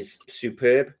is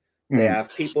superb. They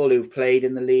have people who've played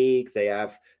in the league. They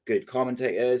have good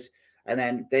commentators. And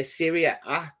then their Serie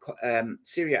A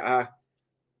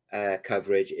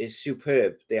coverage is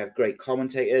superb. They have great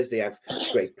commentators. They have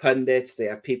great pundits. They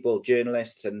have people,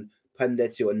 journalists and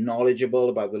pundits who are knowledgeable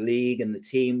about the league and the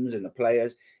teams and the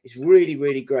players. It's really,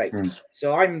 really great.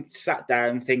 So I'm sat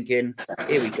down thinking,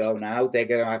 here we go now. They're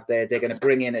going to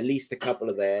bring in at least a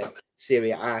couple of their Serie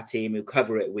A team who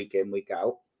cover it week in, week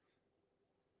out.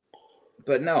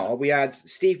 But no, we had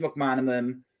Steve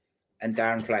McManaman and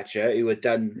Darren Fletcher who had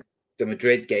done the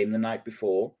Madrid game the night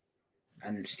before,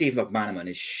 and Steve McManaman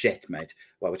is shit, mate.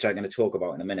 Well, which I'm going to talk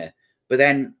about in a minute. But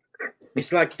then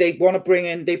it's like they bring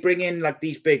in like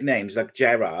these big names like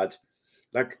Gerrard.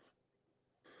 Like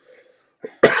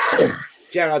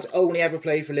Gerrard's only ever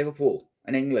played for Liverpool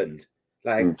and England.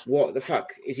 Like, what the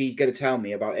fuck is he going to tell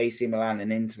me about AC Milan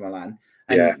and Inter Milan?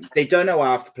 And they don't know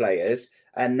half the players.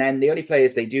 And then the only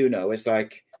players they do know is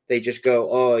like they just go,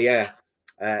 oh yeah,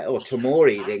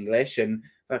 Tomori's English and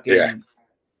fucking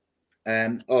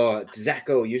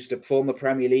Dzeko used to former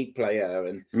Premier League player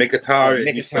and Mkhitaryan,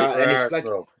 and it's like,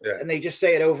 and they just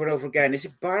say it over and over again. It's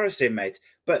embarrassing, mate.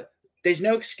 But there's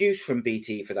no excuse from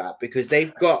BT for that because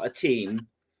they've got a team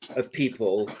of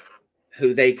people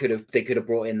who they could have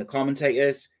brought in the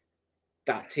commentators.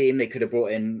 That team, they could have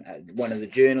brought in one of the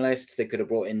journalists. They could have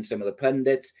brought in some of the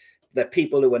pundits. The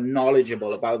people who are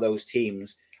knowledgeable about those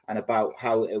teams and about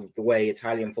how the way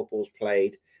Italian football's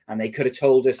played. And they could have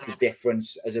told us the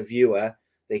difference as a viewer.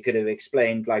 They could have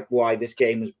explained like why this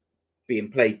game was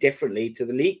being played differently to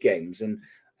the league games and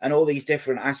all these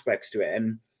different aspects to it.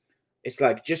 And it's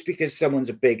like, just because someone's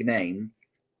a big name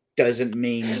doesn't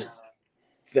mean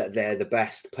that they're the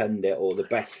best pundit or the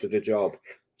best for the job.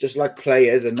 Just like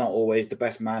players are not always the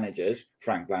best managers,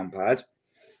 Frank Lampard.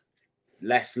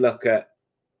 Let's look at,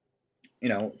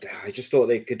 I just thought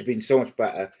they could have been so much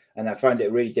better. And I find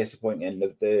it really disappointing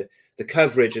that the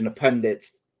coverage and the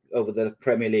pundits over the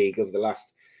Premier League over the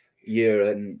last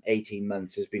year and 18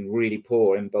 months has been really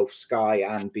poor in both Sky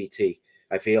and BT.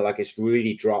 I feel like it's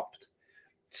really dropped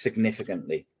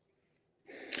significantly.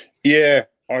 Yeah,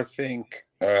 I think,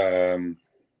 I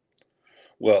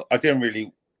didn't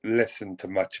really listen to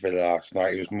much of it last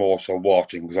night. It was more so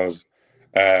watching because I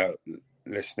was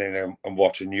listening and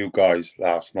watching you guys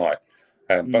last night.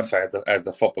 But I had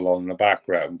the football on in the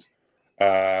background.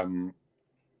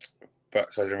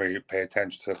 But so I didn't really pay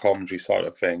attention to the commentary side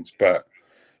of things. But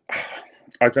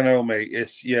I don't know, mate.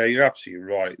 You're absolutely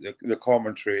right. The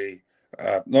commentary,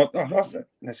 not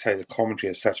necessarily the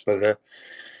commentary as such, but the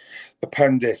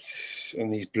pundits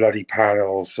and these bloody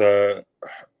panels, they're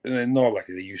not like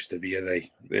they used to be, are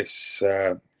they?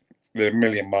 They're a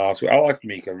million miles. I like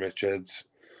Mika Richards,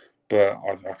 But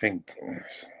I think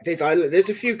there's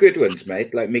a few good ones,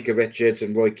 mate, like Micah Richards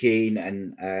and Roy Keane,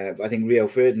 and I think Rio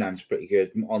Ferdinand's pretty good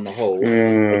on the whole.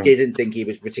 I didn't think he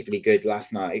was particularly good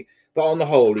last night, but on the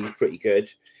whole, he was pretty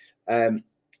good.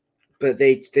 But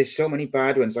there's so many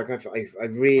bad ones. Like I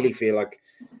really feel like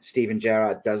Steven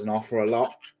Gerrard doesn't offer a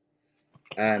lot.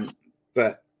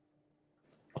 But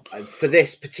for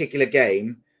this particular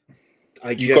game,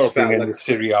 I you just got to bring felt in like the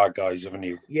Serie A guys, haven't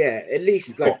you? Yeah, at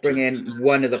least like bring in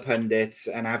one of the pundits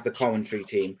and have the commentary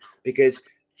team, because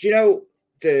do you know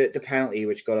the penalty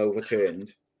which got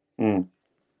overturned?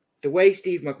 The way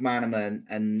Steve McManaman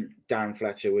and Darren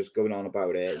Fletcher was going on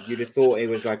about it, you'd have thought it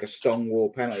was like a Stonewall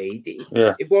penalty.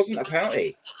 It wasn't a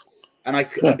penalty, and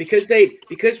because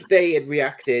they had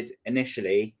reacted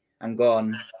initially and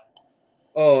gone,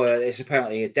 "Oh, it's a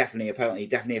penalty, definitely a penalty,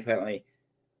 definitely a penalty."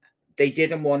 They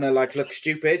didn't want to like look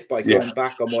stupid by going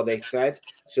back on what they said,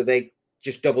 so they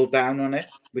just doubled down on it,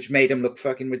 which made them look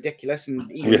fucking ridiculous and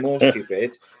even more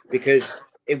stupid because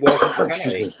it wasn't a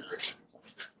penalty.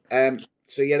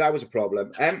 So yeah, that was a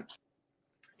problem.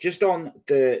 Just on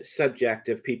the subject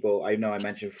of people, I know I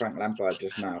mentioned Frank Lampard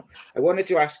just now. I wanted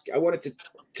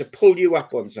to pull you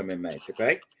up on something, mate.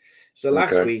 Okay. So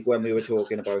last week when we were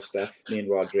talking about stuff, me and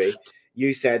Rodri,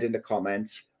 you said in the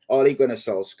comments, Ole Gunnar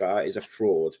Solskjaer is a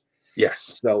fraud.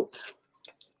 Yes. So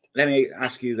let me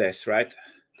ask you this, right?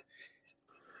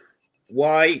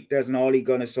 Why doesn't Ole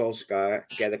Gunnar Solskjaer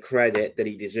get the credit that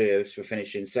he deserves for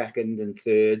finishing second and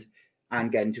third and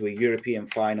getting to a European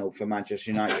final for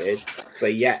Manchester United?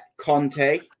 But yet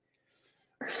Conte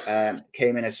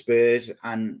came in at Spurs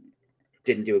and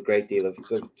didn't do a great deal of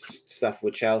stuff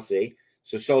with Chelsea.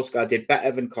 So Solskjaer did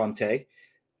better than Conte.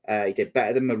 He did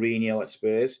better than Mourinho at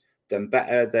Spurs, done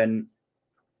better than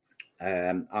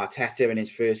Arteta in his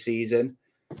first season,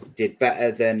 did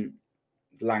better than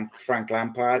Frank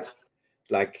Lampard,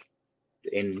 like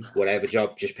in whatever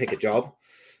job, just pick a job.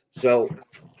 So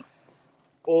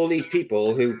all these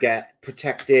people who get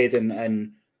protected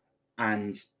and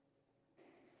kind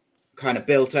of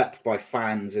built up by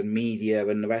fans and media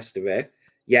and the rest of it,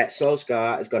 yet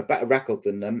Solskjaer has got a better record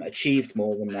than them, achieved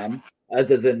more than them,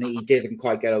 other than he didn't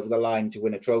quite get over the line to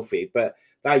win a trophy. But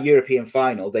that European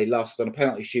final, they lost on a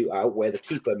penalty shootout where the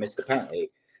keeper missed the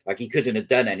penalty. Like, he couldn't have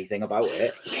done anything about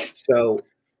it. So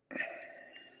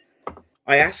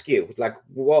I ask you, like,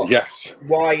 what? Yes.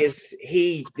 Why is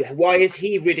he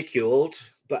ridiculed?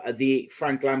 But the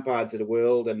Frank Lampards of the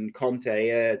world and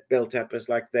Conte built up as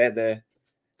like they're the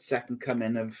second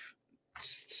coming of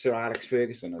Sir Alex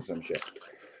Ferguson or some shit.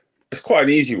 It's quite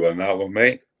an easy one, that one,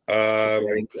 mate.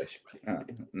 English.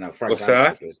 No, Frank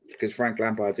Lampard, because Frank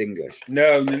Lampard's English.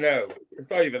 No. It's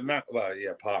not even that. Well,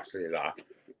 yeah, partially that.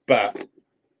 But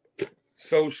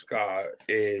Solskjaer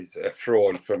is a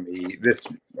fraud for me.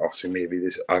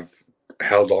 I've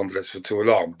held on to this for too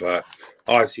long, but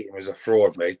I see him as a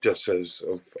fraud, mate, just as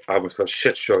of how much of a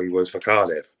shit show he was for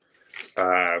Cardiff.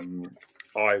 I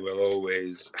will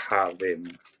always have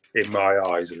him in my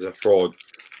eyes as a fraud,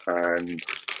 and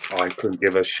I couldn't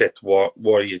give a shit what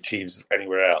he achieves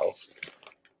anywhere else.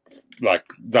 Like,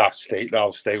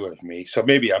 that'll stay with me. So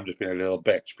maybe I'm just being a little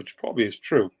bitch, which probably is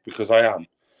true because I am.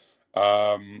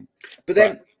 But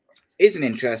then it's an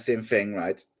interesting thing,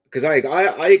 right? Because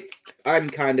I'm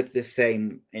kind of the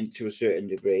same to a certain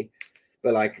degree,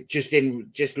 but like just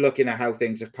looking at how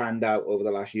things have panned out over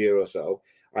the last year or so,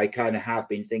 I kind of have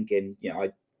been thinking,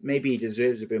 maybe he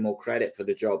deserves a bit more credit for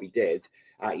the job he did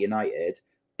at United.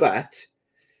 But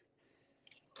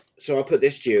so I'll put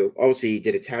this to you. Obviously, he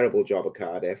did a terrible job at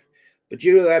Cardiff. But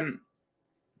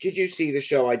did you see the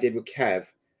show I did with Kev?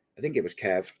 I think it was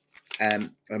Kev. It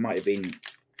might have been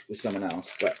with someone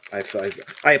else, but I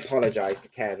apologize to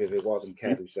Kev if it wasn't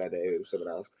Kev who said it was someone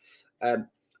else.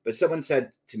 But someone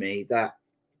said to me that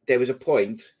there was a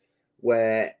point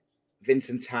where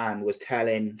Vincent Tan was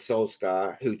telling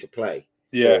Solskjaer who to play.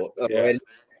 Or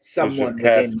someone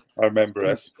within, I remember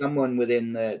it. Someone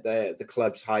within the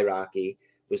club's hierarchy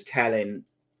was telling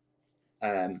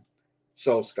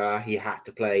Solskjaer he had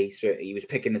to play certain. He was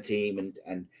picking the team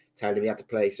and telling him he had to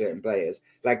play certain players.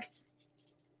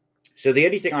 So the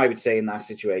only thing I would say in that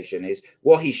situation is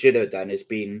what he should have done is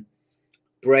been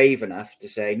brave enough to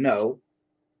say, no,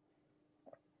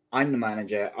 I'm the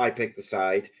manager. I pick the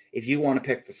side. If you want to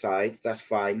pick the side, that's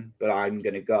fine, but I'm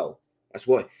going to go. That's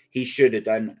what he should have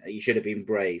done. He should have been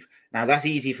brave. Now, that's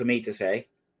easy for me to say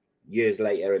years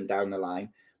later and down the line,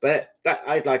 but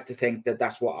I'd like to think that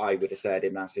that's what I would have said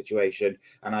in that situation.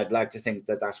 And I'd like to think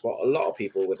that that's what a lot of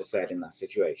people would have said in that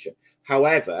situation.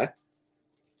 However,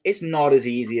 it's not as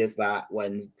easy as that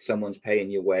when someone's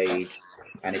paying your wage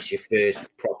and it's your first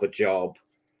proper job.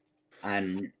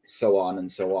 and so on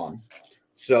and so on.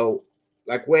 So,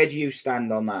 like, where do you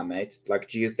stand on that, mate? Like,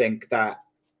 do you think that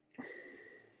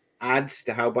adds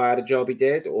to how bad a job he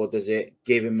did, or does it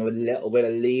give him a little bit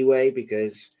of leeway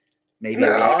because maybe it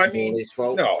wasn't all his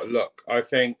fault? No, look, I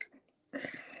think,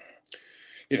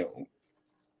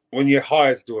 when you're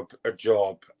hired to do a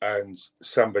job and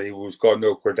somebody who's got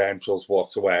no credentials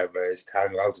whatsoever is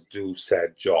telling you how to do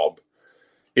said job,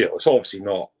 it's obviously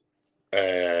not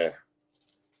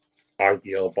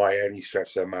ideal by any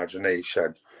stretch of the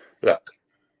imagination. Look,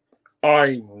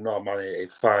 I'm not a Man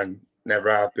United fan,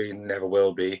 never have been, never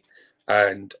will be,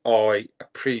 and I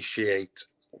appreciate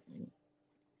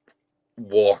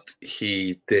what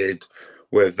he did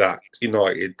with that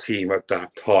United team at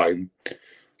that time.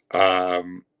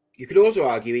 You could also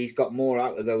argue he's got more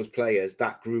out of those players,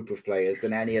 that group of players,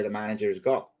 than any other manager has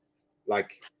got.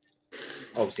 Like,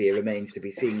 obviously, it remains to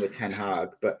be seen with Ten Hag,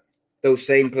 but those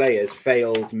same players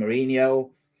failed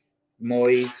Mourinho,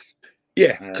 Moyes.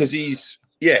 Yeah, because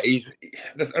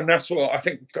and that's what I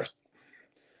think. That's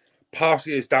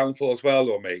partly his downfall as well,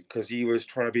 though, mate. Because he was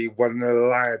trying to be one of the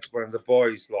lads, one of the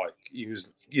boys. Like he was.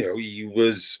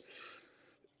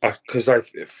 Because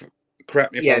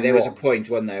correct me if I'm there wrong. Was a point,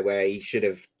 wasn't there, where he should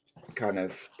have kind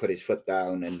of put his foot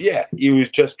down and he was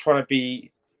just trying to be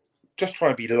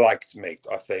liked, mate.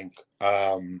 I think,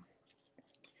 and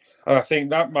I think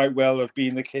that might well have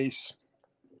been the case.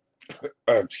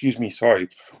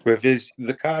 With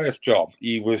the Cardiff job,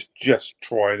 he was just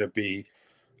trying to be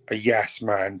a yes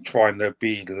man, trying to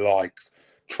be liked,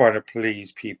 trying to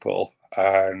please people,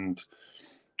 and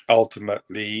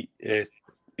ultimately it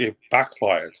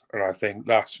backfired. And I think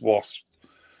that's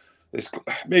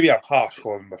maybe I'm harsh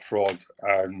calling him a fraud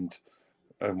and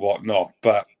whatnot,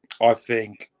 but I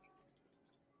think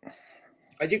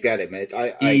I do get it, mate.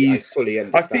 I fully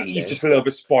understand. I think he's just a little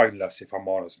bit spineless, if I'm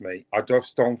honest, mate. I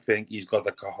just don't think he's got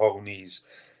the cojones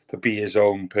to be his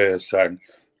own person.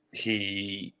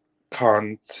 He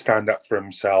can't stand up for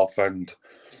himself and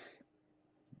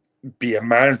be a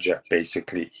manager.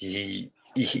 Basically, he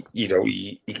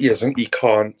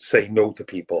can't say no to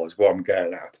people. Is what I'm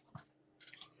getting at.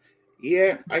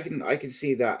 Yeah, I can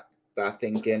see that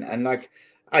thinking, and like.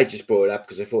 I just brought it up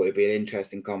because I thought it'd be an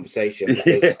interesting conversation.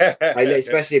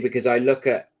 Especially because I look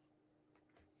at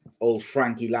old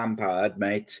Frankie Lampard,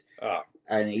 mate,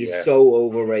 and he's so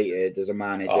overrated as a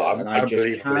manager, and I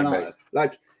just cannot.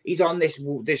 Like, he's on this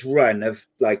run of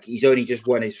like he's only just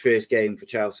won his first game for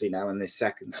Chelsea now in this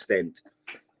second stint,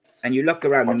 and you look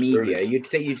around the media, you'd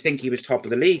think he was top of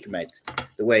the league, mate.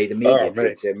 The way the media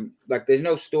treats him, like there's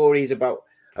no stories about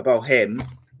him.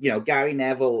 Gary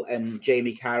Neville and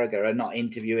Jamie Carragher are not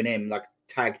interviewing him, like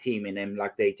tag teaming him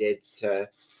like they did to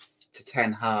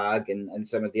Ten Hag and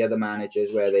some of the other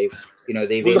managers where they've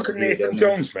look at Nathan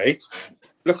Jones, mate.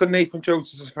 Look at Nathan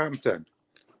Jones at Southampton.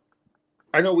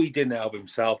 I know he didn't help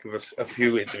himself with a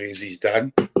few interviews he's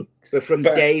done. But from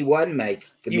day one, mate,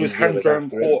 he was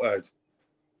hand-quartered.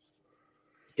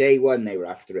 Day one, they were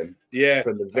after him. Yeah.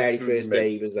 From the very first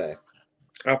day he was there.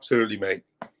 Absolutely, mate.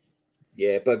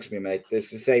 Yeah, it bugs me, mate.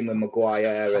 It's the same with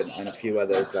Maguire and a few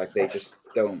others. Like they just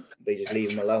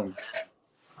leave him alone.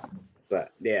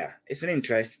 But yeah, it's an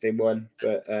interesting one.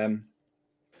 But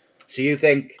so you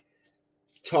think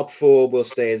top four will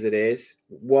stay as it is?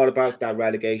 What about that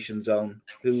relegation zone?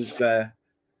 Who's going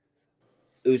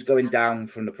down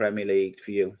from the Premier League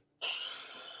for you?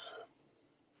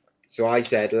 So I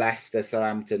said Leicester,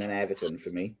 Southampton, and Everton for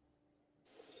me.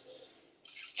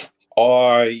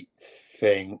 I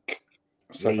think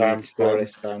Leeds,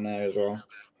 Forest down there as well.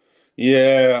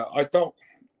 Yeah, I don't.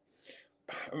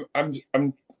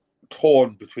 I'm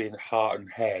torn between heart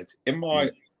and head. In my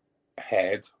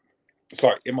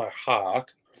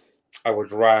heart, I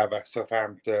would rather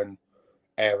Southampton,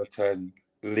 Everton,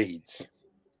 Leeds.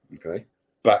 Okay,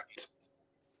 but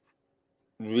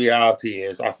reality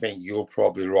is, I think you're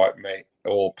probably right, mate.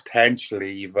 Or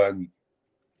potentially even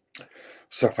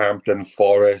Southampton,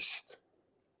 Forest,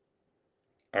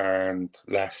 and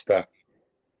Leicester.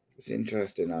 It's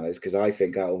interesting, Alice, because I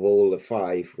think out of all the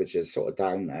five, which is sort of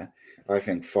down there, I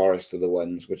think Forest are the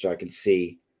ones which I can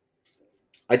see.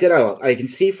 I don't know. I can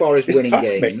see Forest winning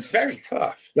games. Mate. It's very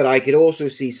tough. But I could also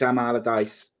see Sam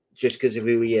Allardyce, just because of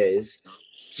who he is,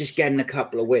 just getting a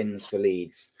couple of wins for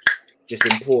Leeds, just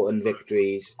important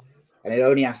victories, and it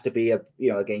only has to be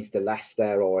against a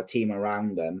Leicester or a team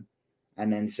around them,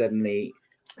 and then suddenly,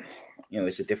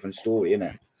 it's a different story, isn't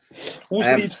it? Who's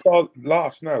Leeds start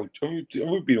last now? Have we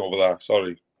been over that?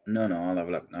 Sorry. No, I'll have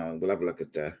a look now. We'll have a look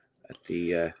at the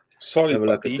Sorry, have a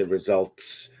look at the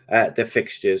results, the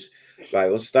fixtures. Right,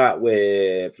 let's start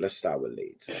with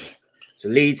Leeds. So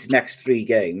Leeds' next three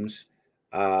games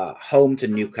Home to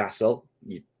Newcastle.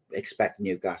 You expect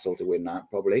Newcastle to win that,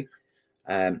 probably.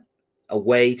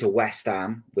 Away to West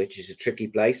Ham, which is a tricky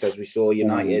place. As we saw,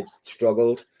 United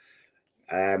struggled.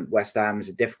 West Ham is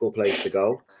a difficult place to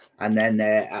go. And then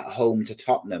they're at home to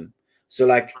Tottenham. So,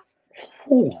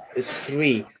 there's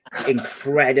 3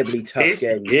 incredibly tough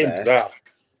games there.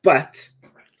 But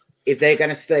if they're going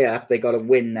to stay up, they got to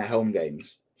win their home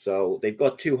games. So they've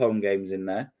got 2 home games in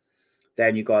there.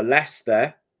 Then you've got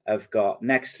Leicester. Have got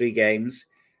next 3 games: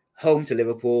 home to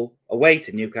Liverpool, away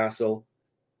to Newcastle,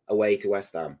 away to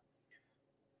West Ham.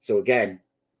 So again,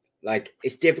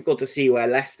 it's difficult to see where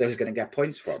Leicester is going to get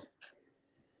points from.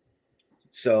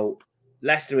 So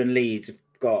Leicester and Leeds have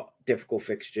got difficult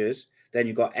fixtures. Then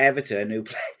you've got Everton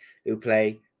who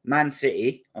play Man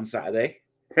City on Saturday.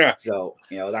 Yeah. So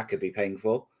that could be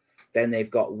painful. Then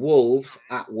they've got Wolves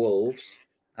at Wolves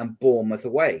and Bournemouth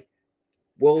away.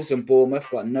 Wolves and Bournemouth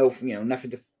got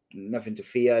nothing to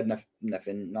fear,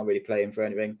 nothing, not really playing for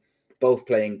anything. Both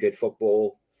playing good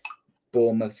football.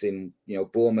 Bournemouth's in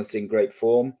great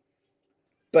form.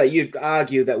 But you'd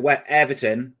argue that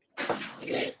Everton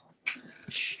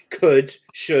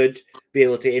should be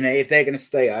able to, if they're going to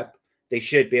stay up, they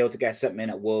should be able to get something in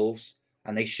at Wolves,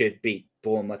 and they should beat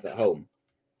Bournemouth at home.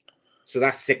 So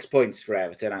that's 6 points for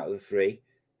Everton out of the 3,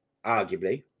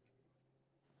 arguably.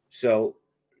 So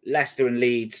Leicester and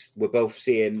Leeds, we're both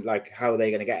seeing how are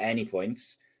they going to get any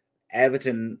points.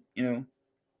 Everton,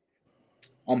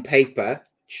 on paper,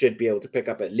 should be able to pick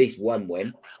up at least 1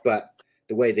 win, but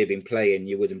the way they've been playing,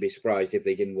 you wouldn't be surprised if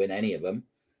they didn't win any of them.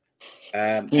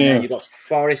 And then you've got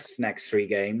Forest's next 3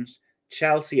 games: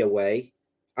 Chelsea away,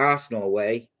 Arsenal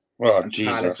away, and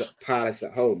Palace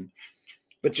at home.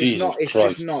 But just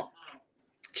not.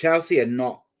 Chelsea are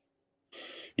not.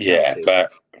 Yeah,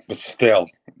 Chelsea. but still,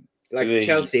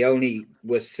 Chelsea only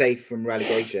was safe from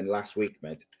relegation last week,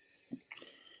 mate.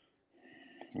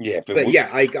 Yeah, but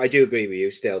I do agree with you.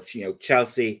 Still,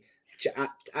 Chelsea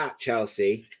at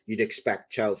Chelsea, you'd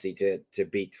expect Chelsea to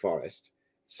beat Forest.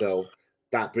 So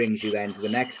that brings you then to the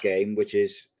next game, which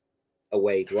is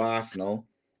away to Arsenal,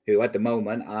 who at the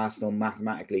moment Arsenal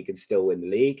mathematically can still win the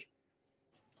league.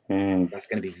 That's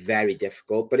going to be very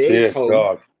difficult, but it is home.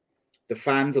 God. The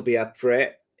fans will be up for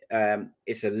it.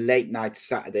 It's a late night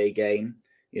Saturday game.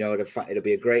 It'll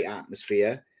be a great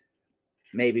atmosphere.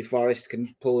 Maybe Forest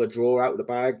can pull a draw out of the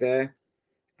bag there.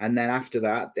 And then after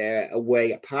that, they're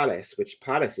away at Palace, which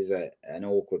Palace is an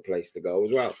awkward place to go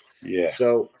as well. Yeah.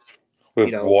 So,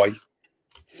 why?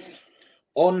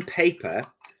 On paper,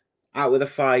 out of the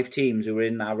 5 teams who are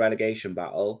in that relegation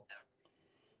battle,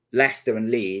 Leicester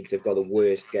and Leeds have got the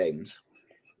worst games.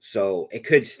 So it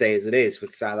could stay as it is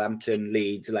with Southampton,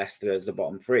 Leeds, Leicester as the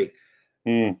bottom 3.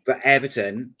 But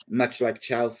Everton, much like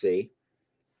Chelsea,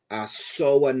 are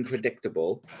so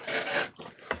unpredictable.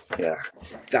 Yeah.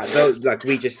 That like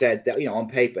we just said, that on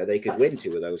paper they could win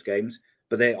 2 of those games,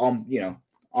 but they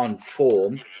on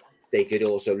form they could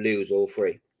also lose all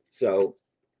 3. So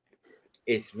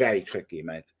it's very tricky,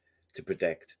 mate, to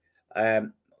predict.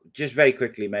 Just very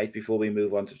quickly, mate, before we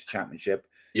move on to the Championship.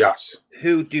 Yes.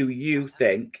 Who do you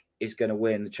think is going to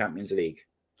win the Champions League?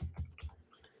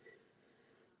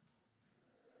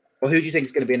 Well, who do you think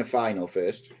is going to be in the final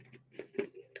first?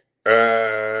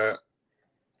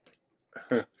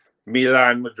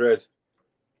 Milan, Madrid.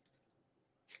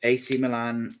 AC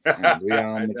Milan and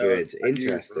Real Madrid.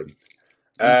 Interesting.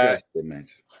 Interesting,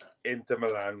 mate. Inter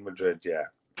Milan, Madrid, yeah.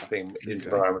 I think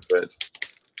Inter Milan, Madrid.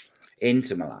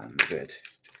 Inter Milan, Madrid.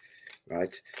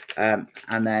 Right.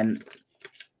 And then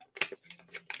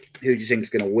who do you think is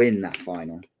going to win that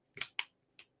final?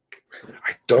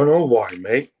 I don't know why,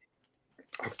 mate.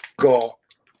 I've got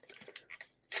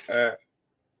a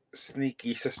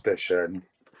sneaky suspicion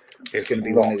it's going to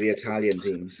be one of the Italian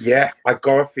teams. Yeah, I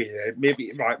got a feeling.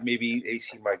 Maybe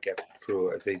AC might get through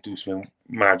if they do some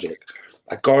magic.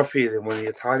 I got a feeling one of the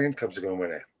Italian clubs are going to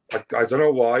win it. I don't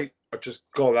know why. I just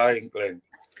got that inkling.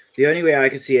 The only way I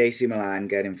could see AC Milan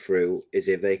getting through is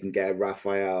if they can get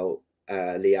Rafael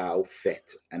Leao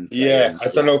fit and yeah. I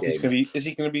don't know if he's going to be. Is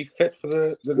he going to be fit for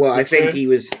the well, I think he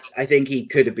was. I think he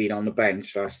could have been on the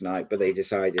bench last night, but they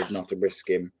decided not to risk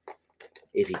him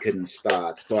if he couldn't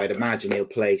start. So I'd imagine he'll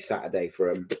play Saturday for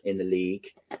him in the league.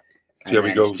 See how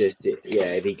he goes.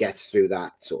 If he gets through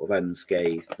that sort of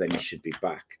unscathed, then he should be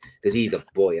back. Because he's a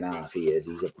boy and a half, he is.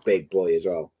 He's a big boy as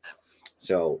well.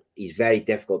 So he's very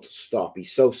difficult to stop.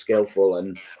 He's so skillful.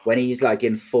 And when he's like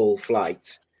in full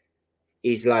flight,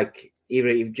 he's like, do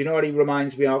you know what he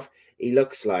reminds me of? He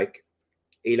looks like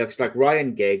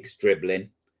Ryan Giggs dribbling,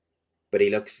 but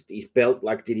he's built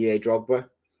like Didier Drogba.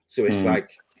 So it's like,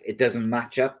 it doesn't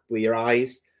match up with your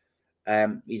eyes.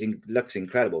 Looks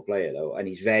incredible player though, and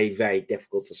he's very, very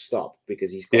difficult to stop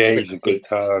because he's got he's a good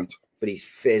talent, but he's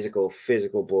physical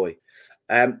boy.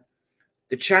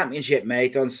 The championship,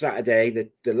 mate, on Saturday,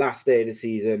 the last day of the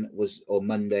season or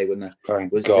Monday when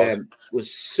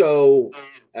was so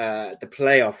the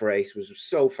playoff race was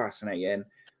so fascinating,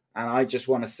 and I just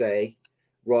want to say,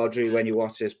 Rodri, when you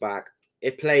watch this back,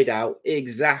 it played out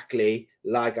exactly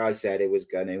like I said it was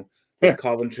going to. With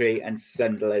Coventry and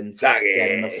Sunderland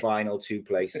getting the final 2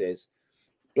 places.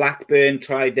 Blackburn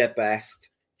tried their best,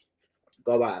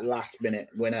 got that last-minute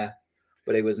winner,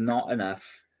 but it was not enough.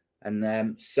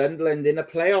 And Sunderland in the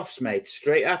playoffs, mate,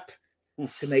 straight up.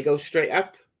 Can they go straight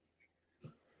up?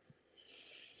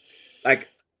 Like,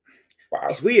 wow.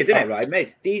 It's weird, isn't it, right,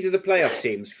 mate? These are the playoff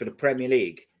teams for the Premier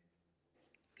League.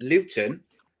 Luton,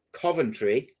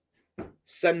 Coventry,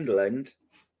 Sunderland,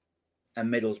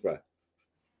 and Middlesbrough.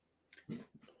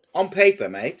 On paper,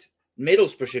 mate,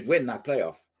 Middlesbrough should win that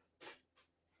playoff.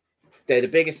 They're the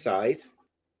biggest side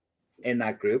in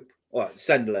that group. Well,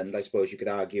 Sunderland, I suppose you could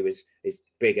argue, is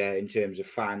bigger in terms of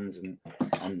fans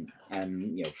and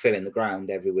filling the ground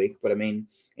every week. But I mean,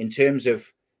 in terms of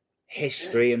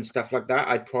history and stuff like that,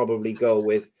 I'd probably go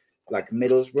with like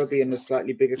Middlesbrough being a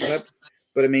slightly bigger club.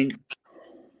 But I mean,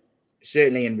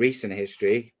 certainly in recent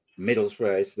history,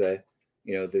 Middlesbrough is the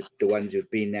ones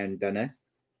who've been there and done it.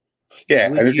 Yeah,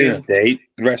 and at the end of the day,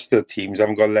 the rest of the teams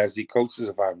haven't got Leslie Coates as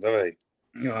a fan, do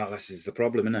they? Oh, this is the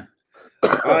problem, isn't it?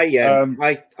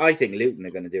 I think Luton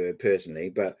are going to do it personally,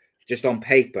 but just on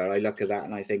paper, I look at that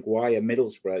and I think, why are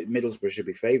Middlesbrough? Middlesbrough should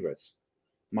be favourites.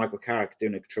 Michael Carrick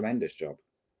doing a tremendous job.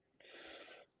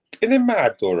 Isn't it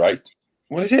mad though, right?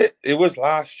 Was it? It was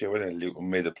last year when Luton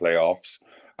made the playoffs.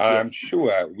 I'm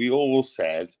sure we all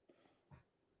said,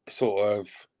 sort of,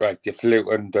 right, if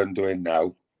Luton don't do it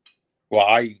now, well,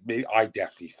 I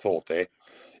definitely thought it.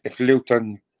 If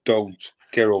Luton don't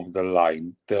get over the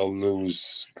line, they'll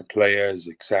lose the players,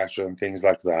 etc., and things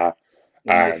like that.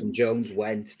 And Nathan Jones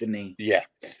went, didn't he? Yeah,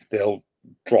 they'll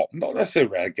drop, not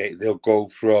necessarily relegate. They'll go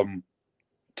from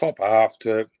top half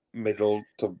to middle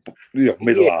to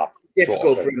middle half.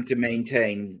 Difficult for him to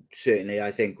maintain. Certainly,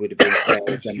 I think would have been a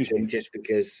fair assumption, just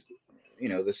because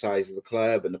the size of the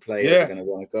club and the players are going to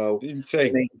want to go.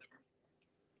 Insane.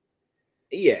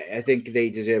 I think they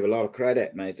deserve a lot of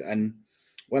credit, mate. And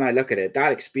when I look at it,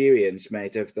 that experience,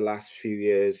 mate, of the last few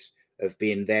years of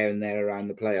being there and there around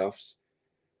the playoffs,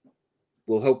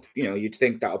 we'll hope, you'd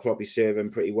think that'll probably serve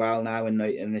him pretty well now in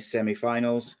the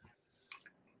semi-finals.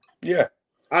 Yeah.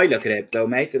 I look at it, though,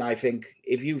 mate, and I think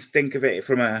if you think of it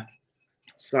from a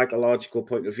psychological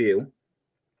point of view,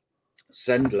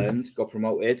 Sunderland got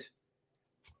promoted.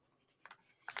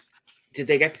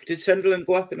 Did Sunderland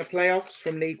go up in the playoffs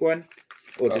from League One?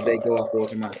 Or did they go up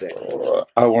automatic?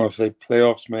 I want to say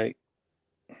playoffs, mate.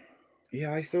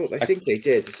 Yeah, I think they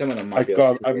did. Some of them might be.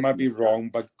 I might be wrong,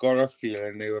 but got a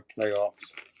feeling they were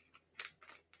playoffs.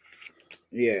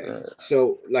 Yeah.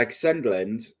 So, like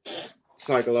Sunderland,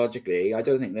 psychologically, I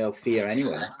don't think they'll fear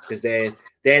anyone because they're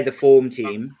the form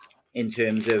team in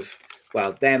terms of,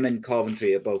 well, them and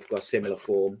Coventry have both got similar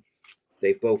form.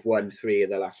 They've both won 3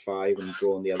 of the last 5 and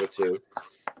drawn the other 2.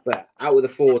 But out of the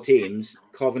 4 teams,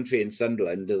 Coventry and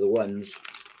Sunderland are the ones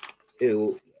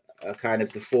who are kind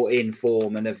of in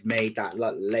form and have made that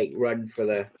late run for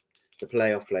the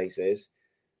playoff places.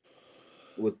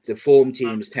 With the form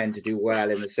teams tend to do well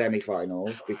in the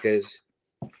semi-finals because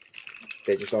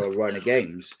they're just on a run of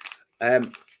games.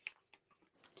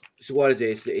 So what is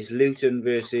it? It's Luton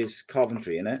versus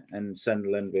Coventry, innit? And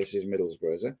Sunderland versus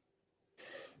Middlesbrough, is it?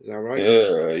 Is that right?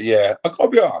 Yeah. I gotta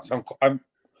be honest. I'm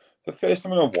the first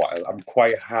time in a while. I'm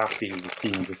quite happy with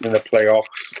teams that's in the playoffs.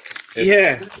 Do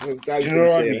you know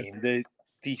what I mean? They're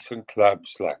decent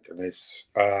clubs, like this.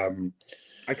 I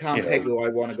can't pick who I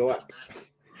want to go up.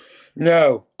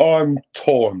 No, I'm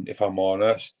torn. If I'm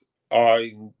honest,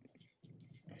 I'm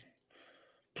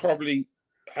probably.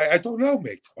 I don't know,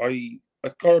 mate. I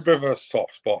got a bit of a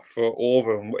soft spot for all of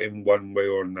them in one way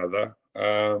or another.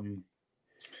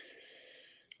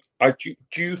 Do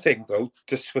you think, though,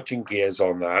 just switching gears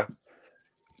on that,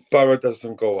 Borough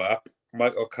doesn't go up,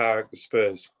 Michael Carrick, the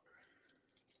Spurs?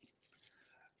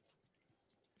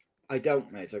 I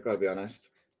don't, mate. I've got to be honest.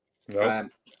 No?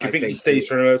 Do you think he stays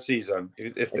for another season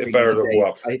if Borough don't go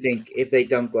up? I think if they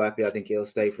don't go up, I think he'll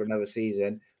stay for another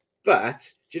season.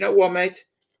 But, do you know what, mate?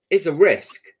 It's a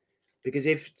risk. Because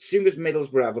as soon as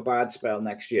Middlesbrough have a bad spell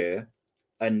next year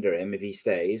under him, if he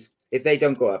stays, if they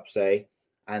don't go up, say,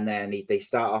 and then they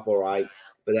start off all right,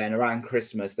 but then around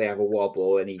Christmas they have a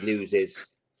wobble and he loses,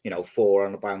 4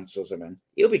 on a bounce or something,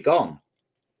 he'll be gone.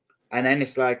 And then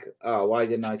it's like, oh, why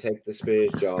didn't I take the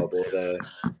Spurs job or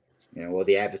or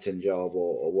the Everton job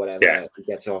or whatever he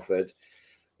gets offered.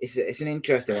 It's an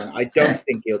interesting one. I don't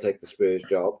think he'll take the Spurs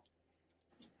job.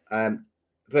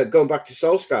 But going back to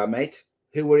Solskjaer, mate,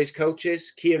 who were his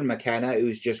coaches? Kieran McKenna,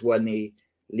 who's just won the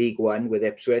League One with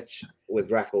Ipswich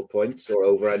with record points or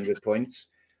over 100 points,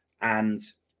 and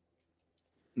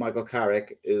Michael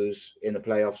Carrick, who's in the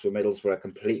playoffs for Middlesbrough,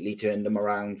 completely turned them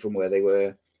around from where they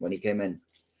were when he came in.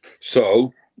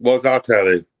 So, what's that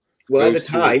telling? Well, at the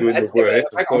time, you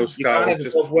can't have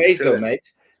it both ways, though,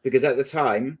 mate, because at the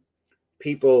time,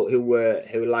 people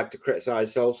who like to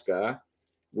criticize Solskjaer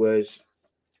was.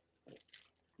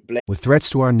 With threats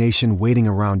to our nation waiting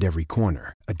around every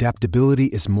corner, adaptability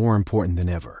is more important than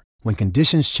ever. When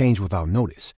conditions change without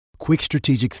notice, quick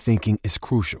strategic thinking is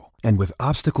crucial. And with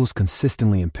obstacles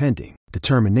consistently impending,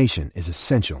 determination is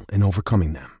essential in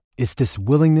overcoming them. It's this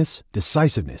willingness,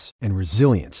 decisiveness, and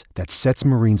resilience that sets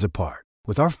Marines apart.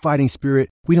 With our fighting spirit,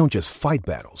 we don't just fight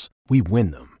battles, we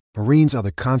win them. Marines are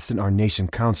the constant our nation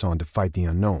counts on to fight the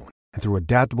unknown. And through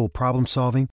adaptable problem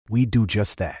solving, we do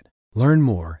just that. Learn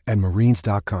more at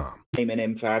marines.com. Blaming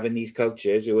him for having these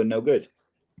coaches who are no good.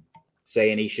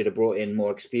 Saying he should have brought in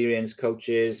more experienced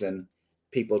coaches and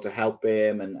people to help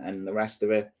him and the rest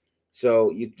of it.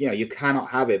 So, you cannot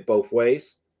have it both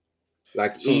ways.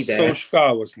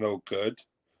 Solskjaer was no good,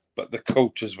 but the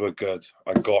coaches were good.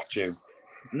 I got you.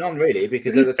 Not really,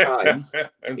 because at the time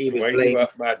he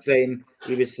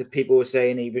was people were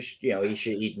saying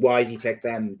why has he picked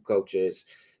them coaches?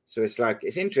 So it's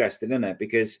interesting, isn't it?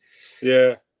 Because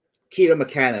Kieran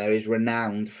McKenna is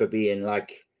renowned for being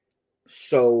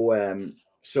so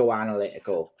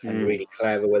analytical and really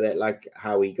clever with it, like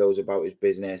how he goes about his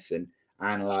business and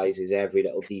analyzes every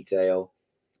little detail.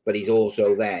 But he's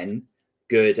also then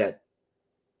good at,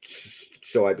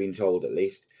 so I've been told at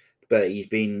least, but he's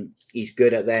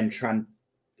good at then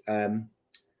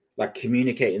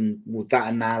communicating with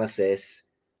that analysis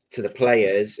to the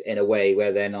players in a way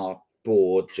where they're not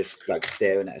bored just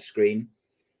staring at a screen.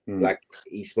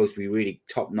 He's supposed to be really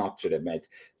top notch at it, mate.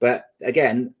 But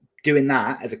again, doing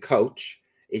that as a coach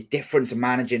is different to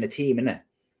managing a team, isn't it?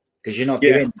 Because you're not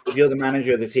doing, if you're the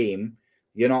manager of the team,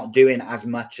 you're not doing as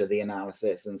much of the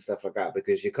analysis and stuff like that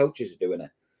because your coaches are doing it.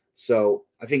 So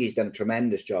I think he's done a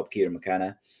tremendous job, Kieran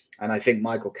McKenna. And I think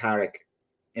Michael Carrick,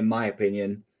 in my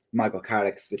opinion, Michael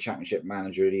Carrick's the Championship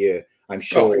Manager of the Year. I'm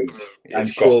sure Vincent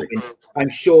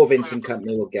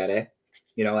Kompany will get it.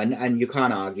 And you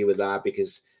can't argue with that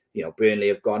because Burnley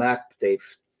have gone up, they've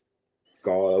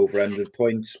got over 100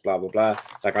 points, blah blah blah.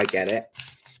 I get it.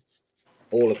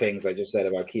 All the things I just said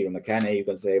about Kieran McKenna, you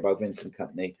can say about Vincent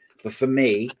Kompany. But for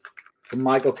me, for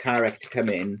Michael Carrick to come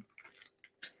in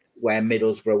where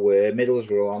Middlesbrough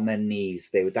were on their knees.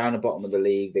 They were down the bottom of the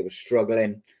league. They were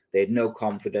struggling. They had no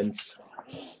confidence.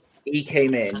 He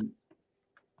came in,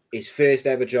 his first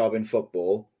ever job in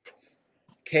football,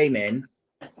 came in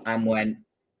and went,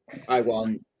 I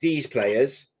want these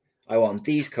players, I want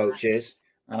these coaches,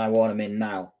 and I want them in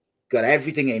now. Got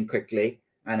everything in quickly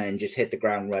and then just hit the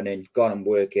ground running, got them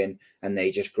working, and they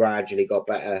just gradually got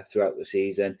better throughout the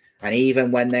season. And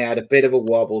even when they had a bit of a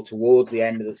wobble towards the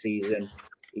end of the season,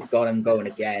 he got them going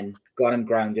again, got them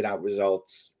grounded out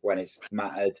results when it's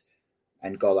mattered,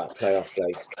 and got that playoff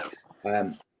place.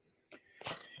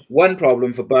 One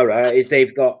problem for Borough is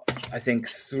they've got, I think,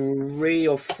 3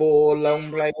 or 4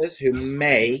 loan players who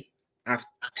may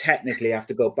technically have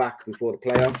to go back before the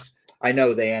playoffs. I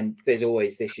know there's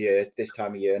always this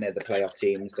time of year, and they're the playoff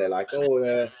teams. They're like,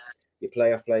 your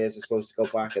playoff players are supposed to go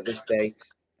back at this date,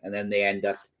 and then they end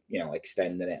up,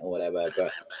 extending it or whatever.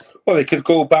 But they could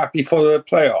go back before the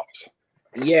playoffs.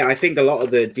 Yeah, I think a lot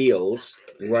of the deals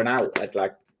run out at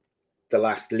the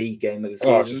last league game of the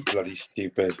season. Oh, it's bloody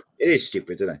stupid. It is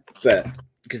stupid, isn't it? But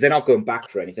because they're not going back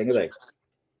for anything, are they?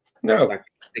 No.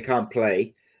 They can't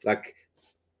play.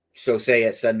 So say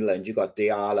at Sunderland, you've got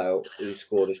Diallo, who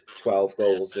scored 12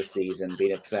 goals this season,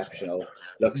 been exceptional.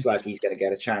 Looks like he's going to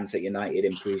get a chance at United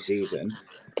in pre-season.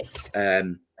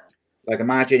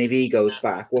 Imagine if he goes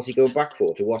back, what's he going back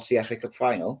for? To watch the FA Cup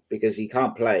final? Because he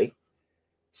can't play.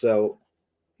 So,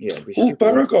 Who's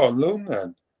Borough got on loan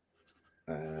then?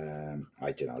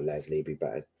 I don't know. Leslie would be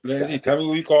better. Leslie, tell me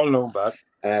who you got on loan, bad.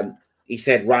 He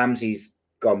said Ramsey's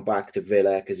gone back to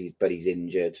Villa but he's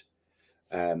injured.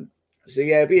 So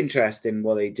it'd be interesting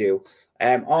what they do.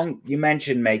 You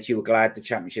mentioned, mate, you were glad the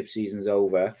Championship season's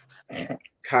over.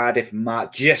 Cardiff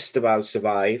just about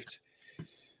survived.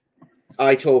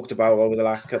 I talked about over the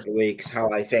last couple of weeks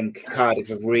how I think Cardiff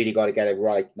have really got to get it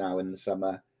right now in the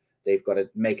summer. They've got to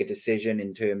make a decision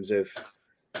in terms of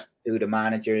who the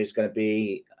manager is going to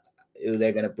be, who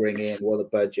they're going to bring in, what the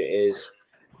budget is.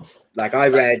 I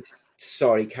read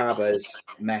sorry Cabba's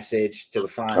message to the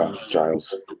fans.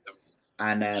 Giles.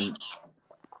 And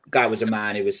that was a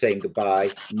man who was saying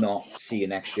goodbye, not see you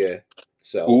next year.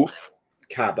 So,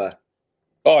 Cabba.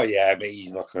 Oh, yeah, but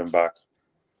he's not coming back.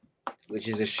 Which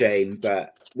is a shame,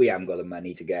 but we haven't got the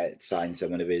money to sign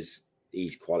someone of his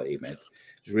quality, man.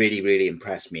 It's really, really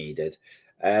impressed me, he did.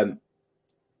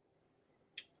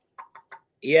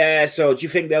 Yeah, so do you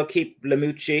think they'll keep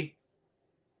Lamucci?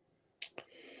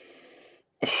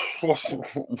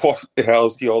 What the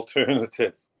hell's the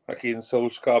alternative? Like in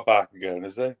Solskjaer back again,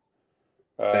 is it?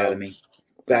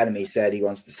 Bellamy said he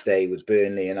wants to stay with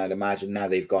Burnley, and I'd imagine now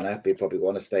they've gone up, he'd probably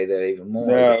want to stay there even more.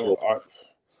 No,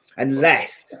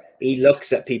 unless he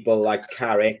looks at people like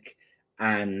Carrick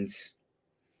and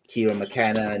Kieran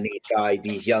McKenna and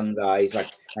these young guys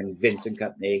and Vincent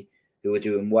Kompany who are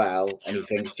doing well, and he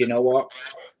thinks, do you know what?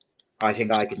 I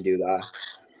think I can do that,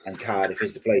 and Cardiff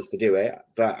is the place to do it.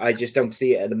 But I just don't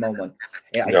see it at the moment.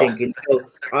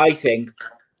 I think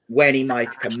when he might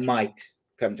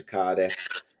come to Cardiff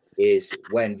is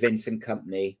when Vincent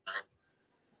Kompany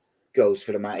goes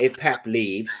for the man. If Pep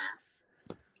leaves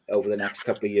over the next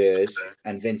couple of years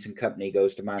and Vincent Kompany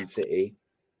goes to Man City,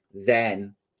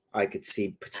 then I could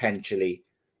see potentially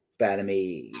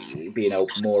Bellamy being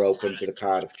more open to the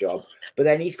Cardiff job. But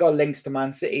then he's got links to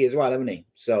Man City as well, haven't he?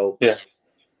 So, yeah.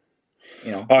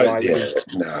 You know,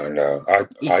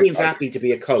 he seems happy to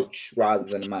be a coach rather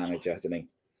than a manager, doesn't he?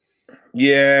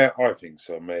 Yeah, I think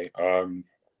so, mate.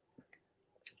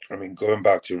 I mean, going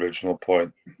back to the original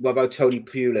point. What about Tony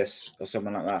Pulis or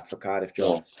someone like that for Cardiff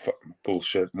job? No,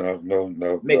 bullshit. No.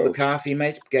 Mick McCarthy,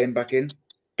 mate, get him back in.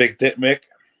 Big Dick Mick.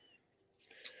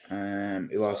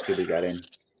 Who else could we get in?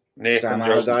 Nathan Sam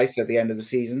Jones. Allardyce at the end of the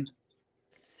season.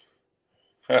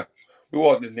 We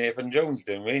wanted Nathan Jones,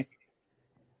 didn't we?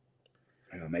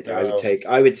 Oh, mate,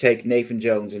 I would take Nathan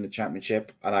Jones in the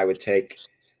Championship, and I would take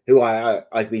who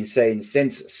I've been saying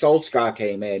since Solskjaer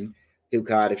came in, who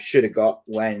Cardiff should have got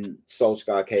when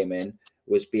Solskjaer came in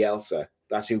was Bielsa.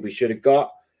 That's who we should have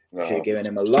got. No. Should have given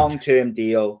him a long-term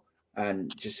deal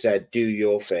and just said, do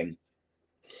your thing.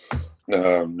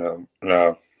 No. I'm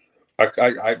not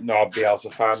a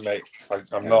Bielsa fan, mate.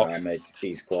 I'm not. Mate,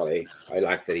 he's quality. I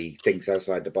like that he thinks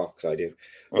outside the box, I do.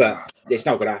 But it's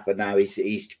not going to happen now.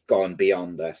 He's gone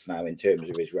beyond us now in terms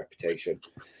of his reputation.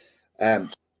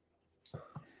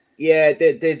 Yeah,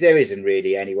 there isn't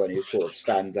really anyone who sort of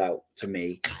stands out to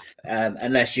me,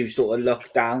 unless you sort of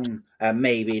look down,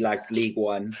 maybe like League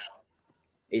One.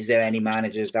 Is there any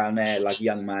managers down there, like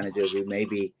young managers, who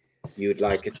maybe you'd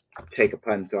like to take a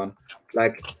punt on?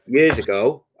 Like years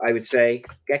ago, I would say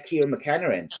get Kieran McKenna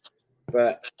in.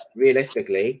 But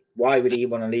realistically, why would he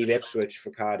want to leave Ipswich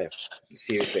for Cardiff?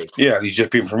 Seriously. Yeah, he's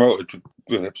just been promoted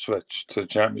with Ipswich to the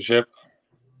Championship.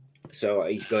 So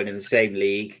he's going in the same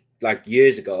league. Like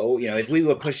years ago, you know, if we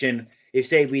were pushing, if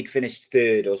say we'd finished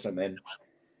third or something,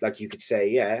 like you could say,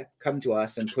 yeah, come to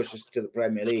us and push us to the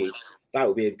Premier League. That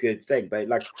would be a good thing. But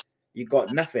like, you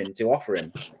got nothing to offer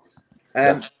him.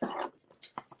 Let's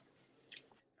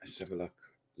have a look.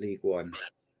 League One.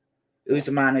 Who's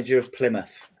the manager of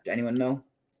Plymouth? Do anyone know?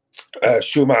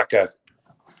 Schumacher.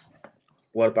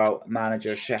 What about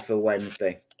manager of Sheffield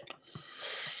Wednesday?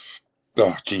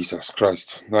 Oh, Jesus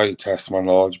Christ. Now you test my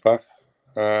knowledge, Pat.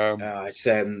 It's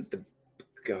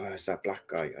it's that black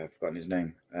guy. I've forgotten his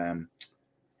name.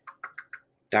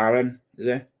 Darren, is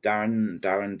it? Darren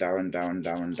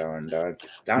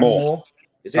Moore.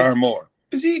 Is it? Darren Moore.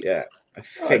 Is he? Yeah, I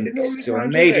think so.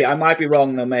 Maybe I might be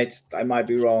wrong though, mate. I might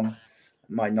be wrong.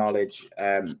 My knowledge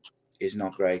is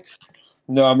not great.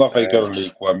 No, I'm not very good at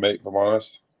League One, mate, if I'm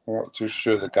honest. I'm not too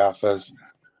sure the gaffers.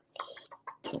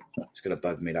 It's going to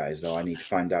bug me, that is, though. I need to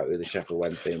find out who the Sheffield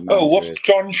Wednesday manager is. What's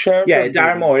John Sheridan? Yeah,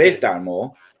 Darren Moore. It is Darren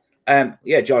Moore.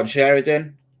 Yeah, John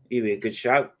Sheridan. He'd be a good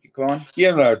shout. Come on. He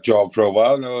hasn't had a job for a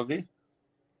while, though, have he?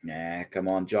 Nah, come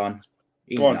on, John.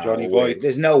 Come on, Johnny boy.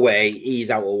 There's no way he's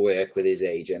out of work with his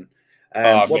agent.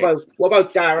 What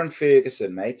about Darren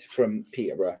Ferguson, mate, from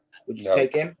Peterborough? Would you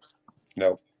take him?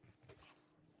 No.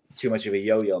 Too much of a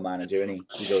yo-yo manager, isn't he?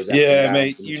 He goes up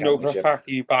mate. You know for a fact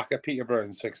he's back at Peterborough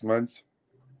in 6 months.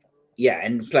 Yeah,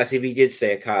 and plus if he did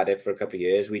stay at Cardiff for a couple of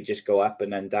years, we'd just go up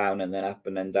and then down and then up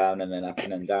and then down and then up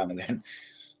and then down again.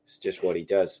 It's just what he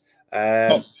does.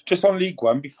 Just on League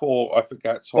One before I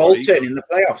forget. Sorry. Bolton in the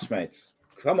playoffs, mate.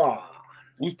 Come on.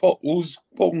 Who's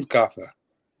Bolton's gaffer?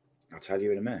 I'll tell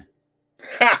you in a minute.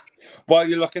 Ha! While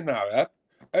you're looking that up,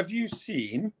 have you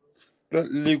seen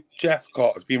that Luke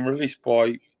Jeffcott has been released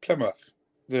by Plymouth?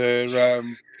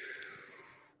 The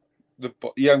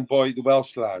young boy, the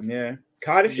Welsh lad. Yeah.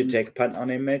 Cardiff should take a punt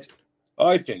on him, mate.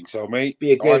 I think so, mate.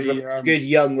 Be a good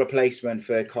young replacement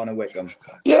for Connor Wickham.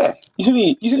 Yeah, he's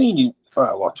only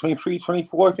what, 23,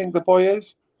 24, I think the boy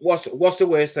is. What's the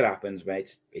worst that happens,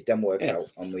 mate? It doesn't work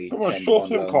out, and we send him on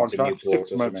loan contract, to Newport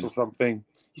 6 months or something.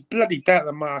 He's bloody better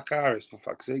than Mark Harris, for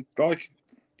fuck's sake. Like,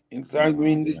 I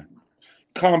mean,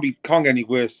 can't get any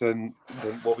worse than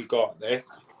what we got there.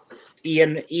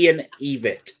 Ian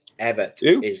Evett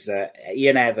is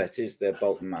Ian Evett is the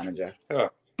Bolton manager. Oh.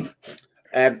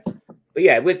 But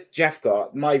yeah, with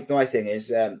Jephcott, my thing is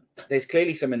there's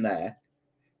clearly something there.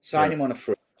 Sign him on a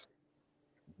free.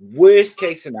 Worst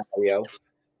case scenario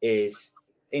is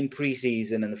in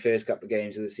pre-season and the first couple of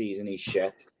games of the season he's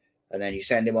shit, and then you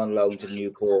send him on loan to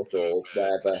Newport or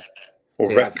wherever,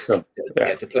 or Wrexham,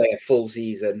 to play a full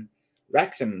season.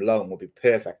 Wrexham loan would be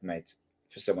perfect, mate,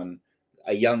 for someone,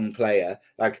 a young player.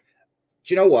 Like,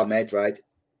 do you know what, mate? Right,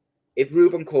 if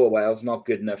Ruben Corwell's not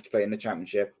good enough to play in the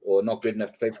Championship or not good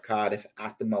enough to play for Cardiff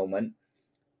at the moment,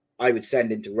 I would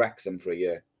send him to Wrexham for a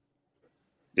year.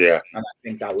 Yeah, and I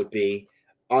think that would be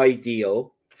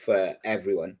ideal for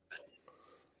everyone,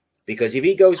 because if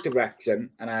he goes to Wrexham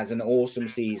and has an awesome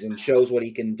season, shows what he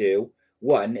can do,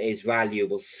 one, his value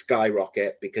will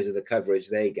skyrocket because of the coverage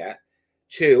they get.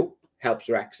 Two, helps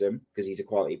Wrexham because he's a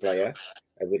quality player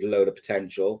with a load of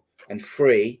potential. And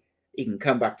three, he can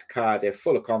come back to Cardiff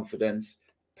full of confidence,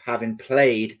 having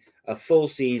played a full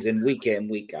season week in,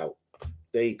 week out.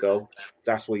 There you go.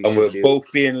 That's what you should do. And we'll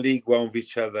both be in League One with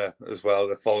each other as well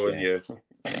the following year.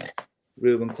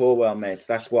 Ruben Corwell, mate.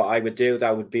 That's what I would do.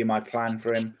 That would be my plan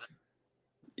for him.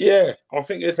 Yeah, I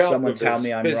think it'd help. Someone tell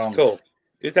me I'm wrong.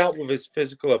 It'd help with his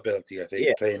physical ability, I think.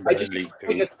 Yeah, playing I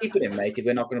just keeping him, mate.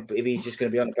 If he's just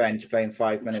going to be on the bench playing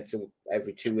 5 minutes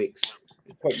every 2 weeks,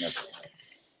 it's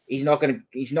pointless. He's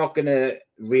not going to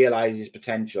realize his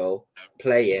potential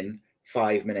playing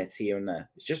 5 minutes here and there.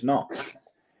 It's just not.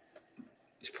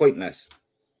 It's pointless.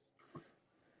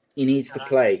 He needs to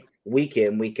play week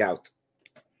in, week out.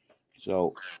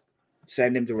 So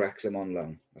send him to Wrexham on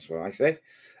loan. That's what I say.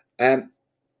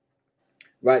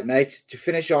 Right, mate. To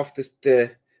finish off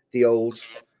the old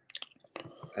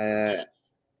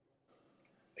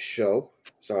show.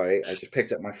 Sorry, I just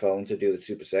picked up my phone to do the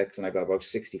Super 6 and I got about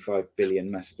 65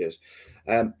 billion messages.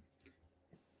 Right,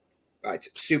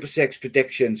 Super 6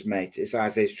 predictions, mate. It's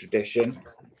as is tradition.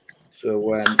 So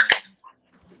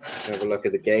let's have a look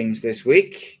at the games this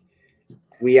week.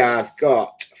 We have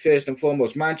got, first and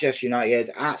foremost, Manchester United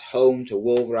at home to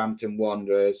Wolverhampton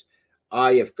Wanderers.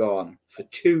 I have gone for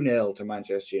 2-0 to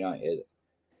Manchester United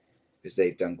because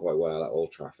they've done quite well at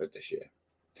Old Trafford this year.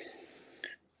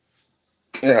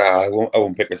 Yeah, I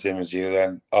won't pick the same as you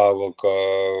then. I will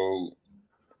go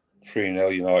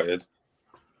 3-0 United.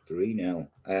 3-0.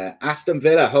 Aston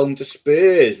Villa home to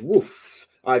Spurs. Woof.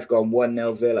 I've gone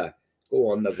 1-0 Villa.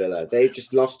 Go on, the Villa. They've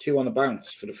just lost 2 on the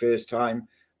bounce for the first time.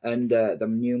 And the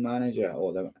new manager,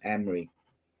 or the Emery.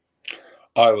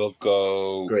 I will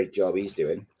go. Great job he's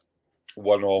doing.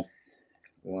 1-0.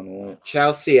 1-0.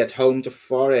 Chelsea at home to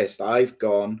Forest. I've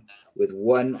gone with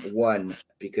 1-1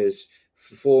 because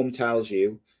form tells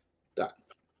you that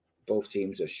both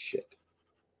teams are shit.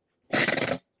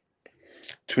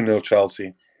 2-0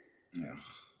 Chelsea. Yeah.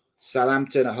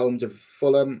 Southampton at home to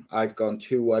Fulham. I've gone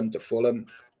 2-1 to Fulham.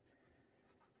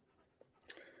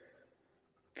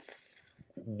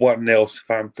 1-0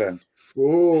 Southampton.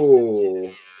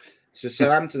 Oh, so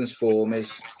Southampton's form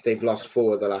is they've lost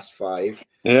 4 of the last 5.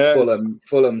 Yeah.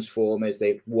 Fulham's form is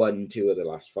they've won 2 of the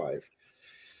last 5.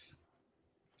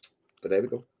 But there we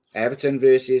go. Everton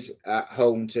versus at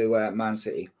home to Man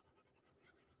City.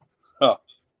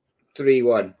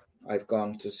 3-1. I've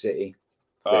gone to City.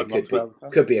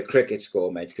 Could be a cricket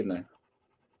score, mate, couldn't it?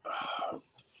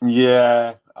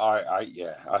 Yeah, I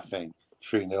think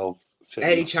 3-0 City.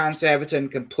 Any chance Everton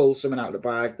can pull something out of the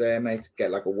bag there, mate?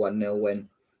 Get like a 1-0 win?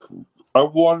 I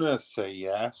want to say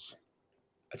yes.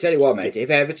 I tell you what, mate. If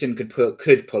Everton could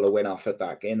pull a win off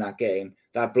in that game,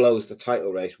 that blows the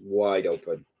title race wide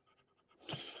open.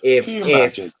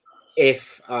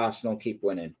 If Arsenal keep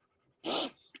winning,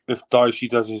 if Dicey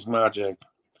does his magic.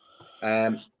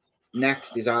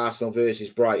 Next is Arsenal versus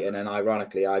Brighton, and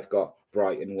ironically, I've got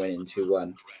Brighton winning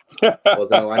 2-1.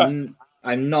 Although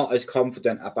I'm not as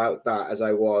confident about that as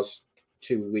I was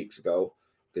 2 weeks ago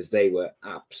because they were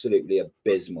absolutely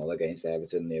abysmal against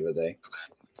Everton the other day.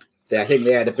 I think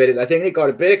they got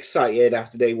a bit excited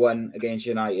after they won against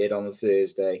United on the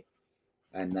Thursday,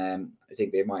 and I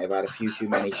think they might have had a few too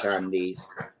many shandies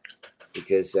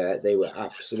because they were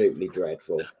absolutely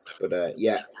dreadful. But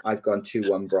yeah, I've gone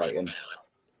 2-1 Brighton.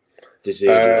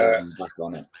 Deservedly back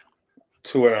on it.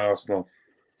 2-1 Arsenal.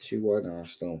 2-1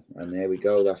 Arsenal. And there we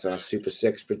go. That's our Super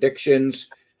 6 predictions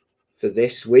for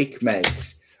this week,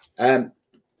 mates.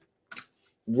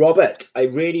 Robert, I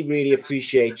really, really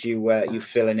appreciate you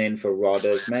filling in for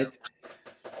Rodders, mate.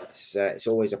 It's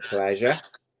always a pleasure.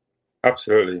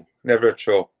 Absolutely. Never a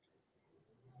chore.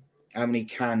 How many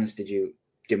cans did you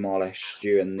demolish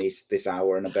during this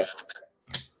hour and a bit?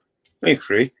 Me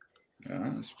 3.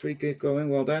 That's pretty good going.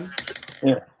 Well done.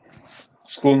 Yeah.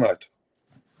 School night.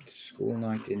 School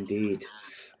night indeed.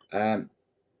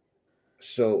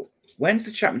 So when's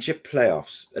the championship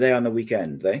playoffs? Are they on the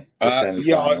weekend? The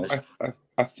semi-finals?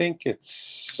 I think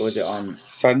it's. Or is it on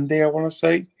Sunday? I want to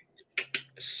say.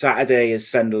 Saturday is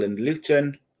Sunderland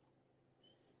Luton,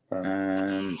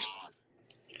 and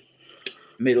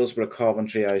Middlesbrough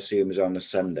Coventry. I assume is on the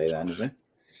Sunday then, is it?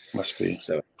 Must be.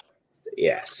 So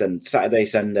yeah, Saturday,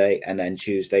 Sunday, and then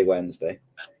Tuesday, Wednesday.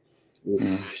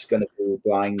 Just going to be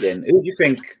blinding. Who do you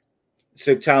think?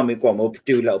 So tell me, go on, we'll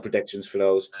do little predictions for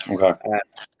those. Okay.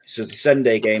 So the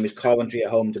Sunday game is Coventry at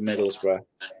home to Middlesbrough.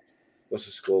 What's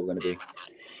the score going to be?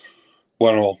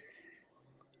 1-1.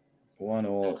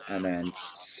 1-1. And then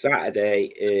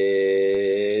Saturday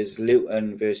is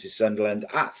Luton versus Sunderland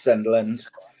at Sunderland.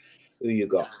 Who you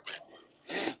got?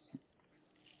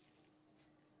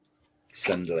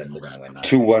 Sunderland are going to win that.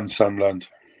 2-1 Sunderland.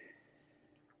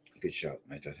 Good shout,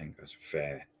 mate. I think that's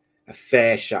a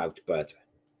fair shout, bud.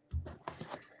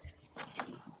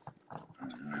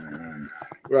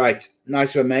 Right,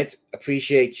 nice one, mate.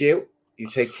 Appreciate you. You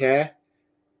take care.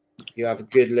 You have a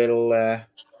good little.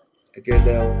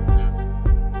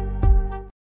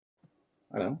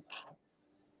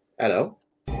 Hello.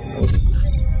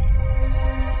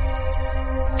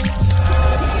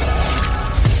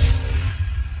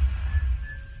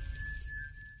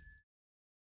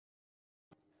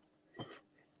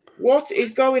 What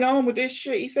is going on with this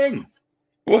shitty thing?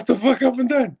 What the fuck happened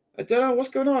then? I don't know what's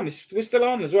going on. We're still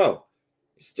on as well.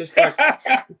 It's just like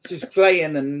it's just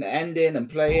playing and ending and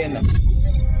playing.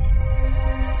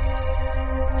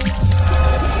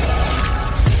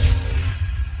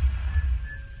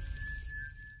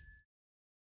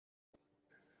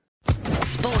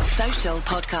 Sports Social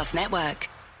Podcast Network.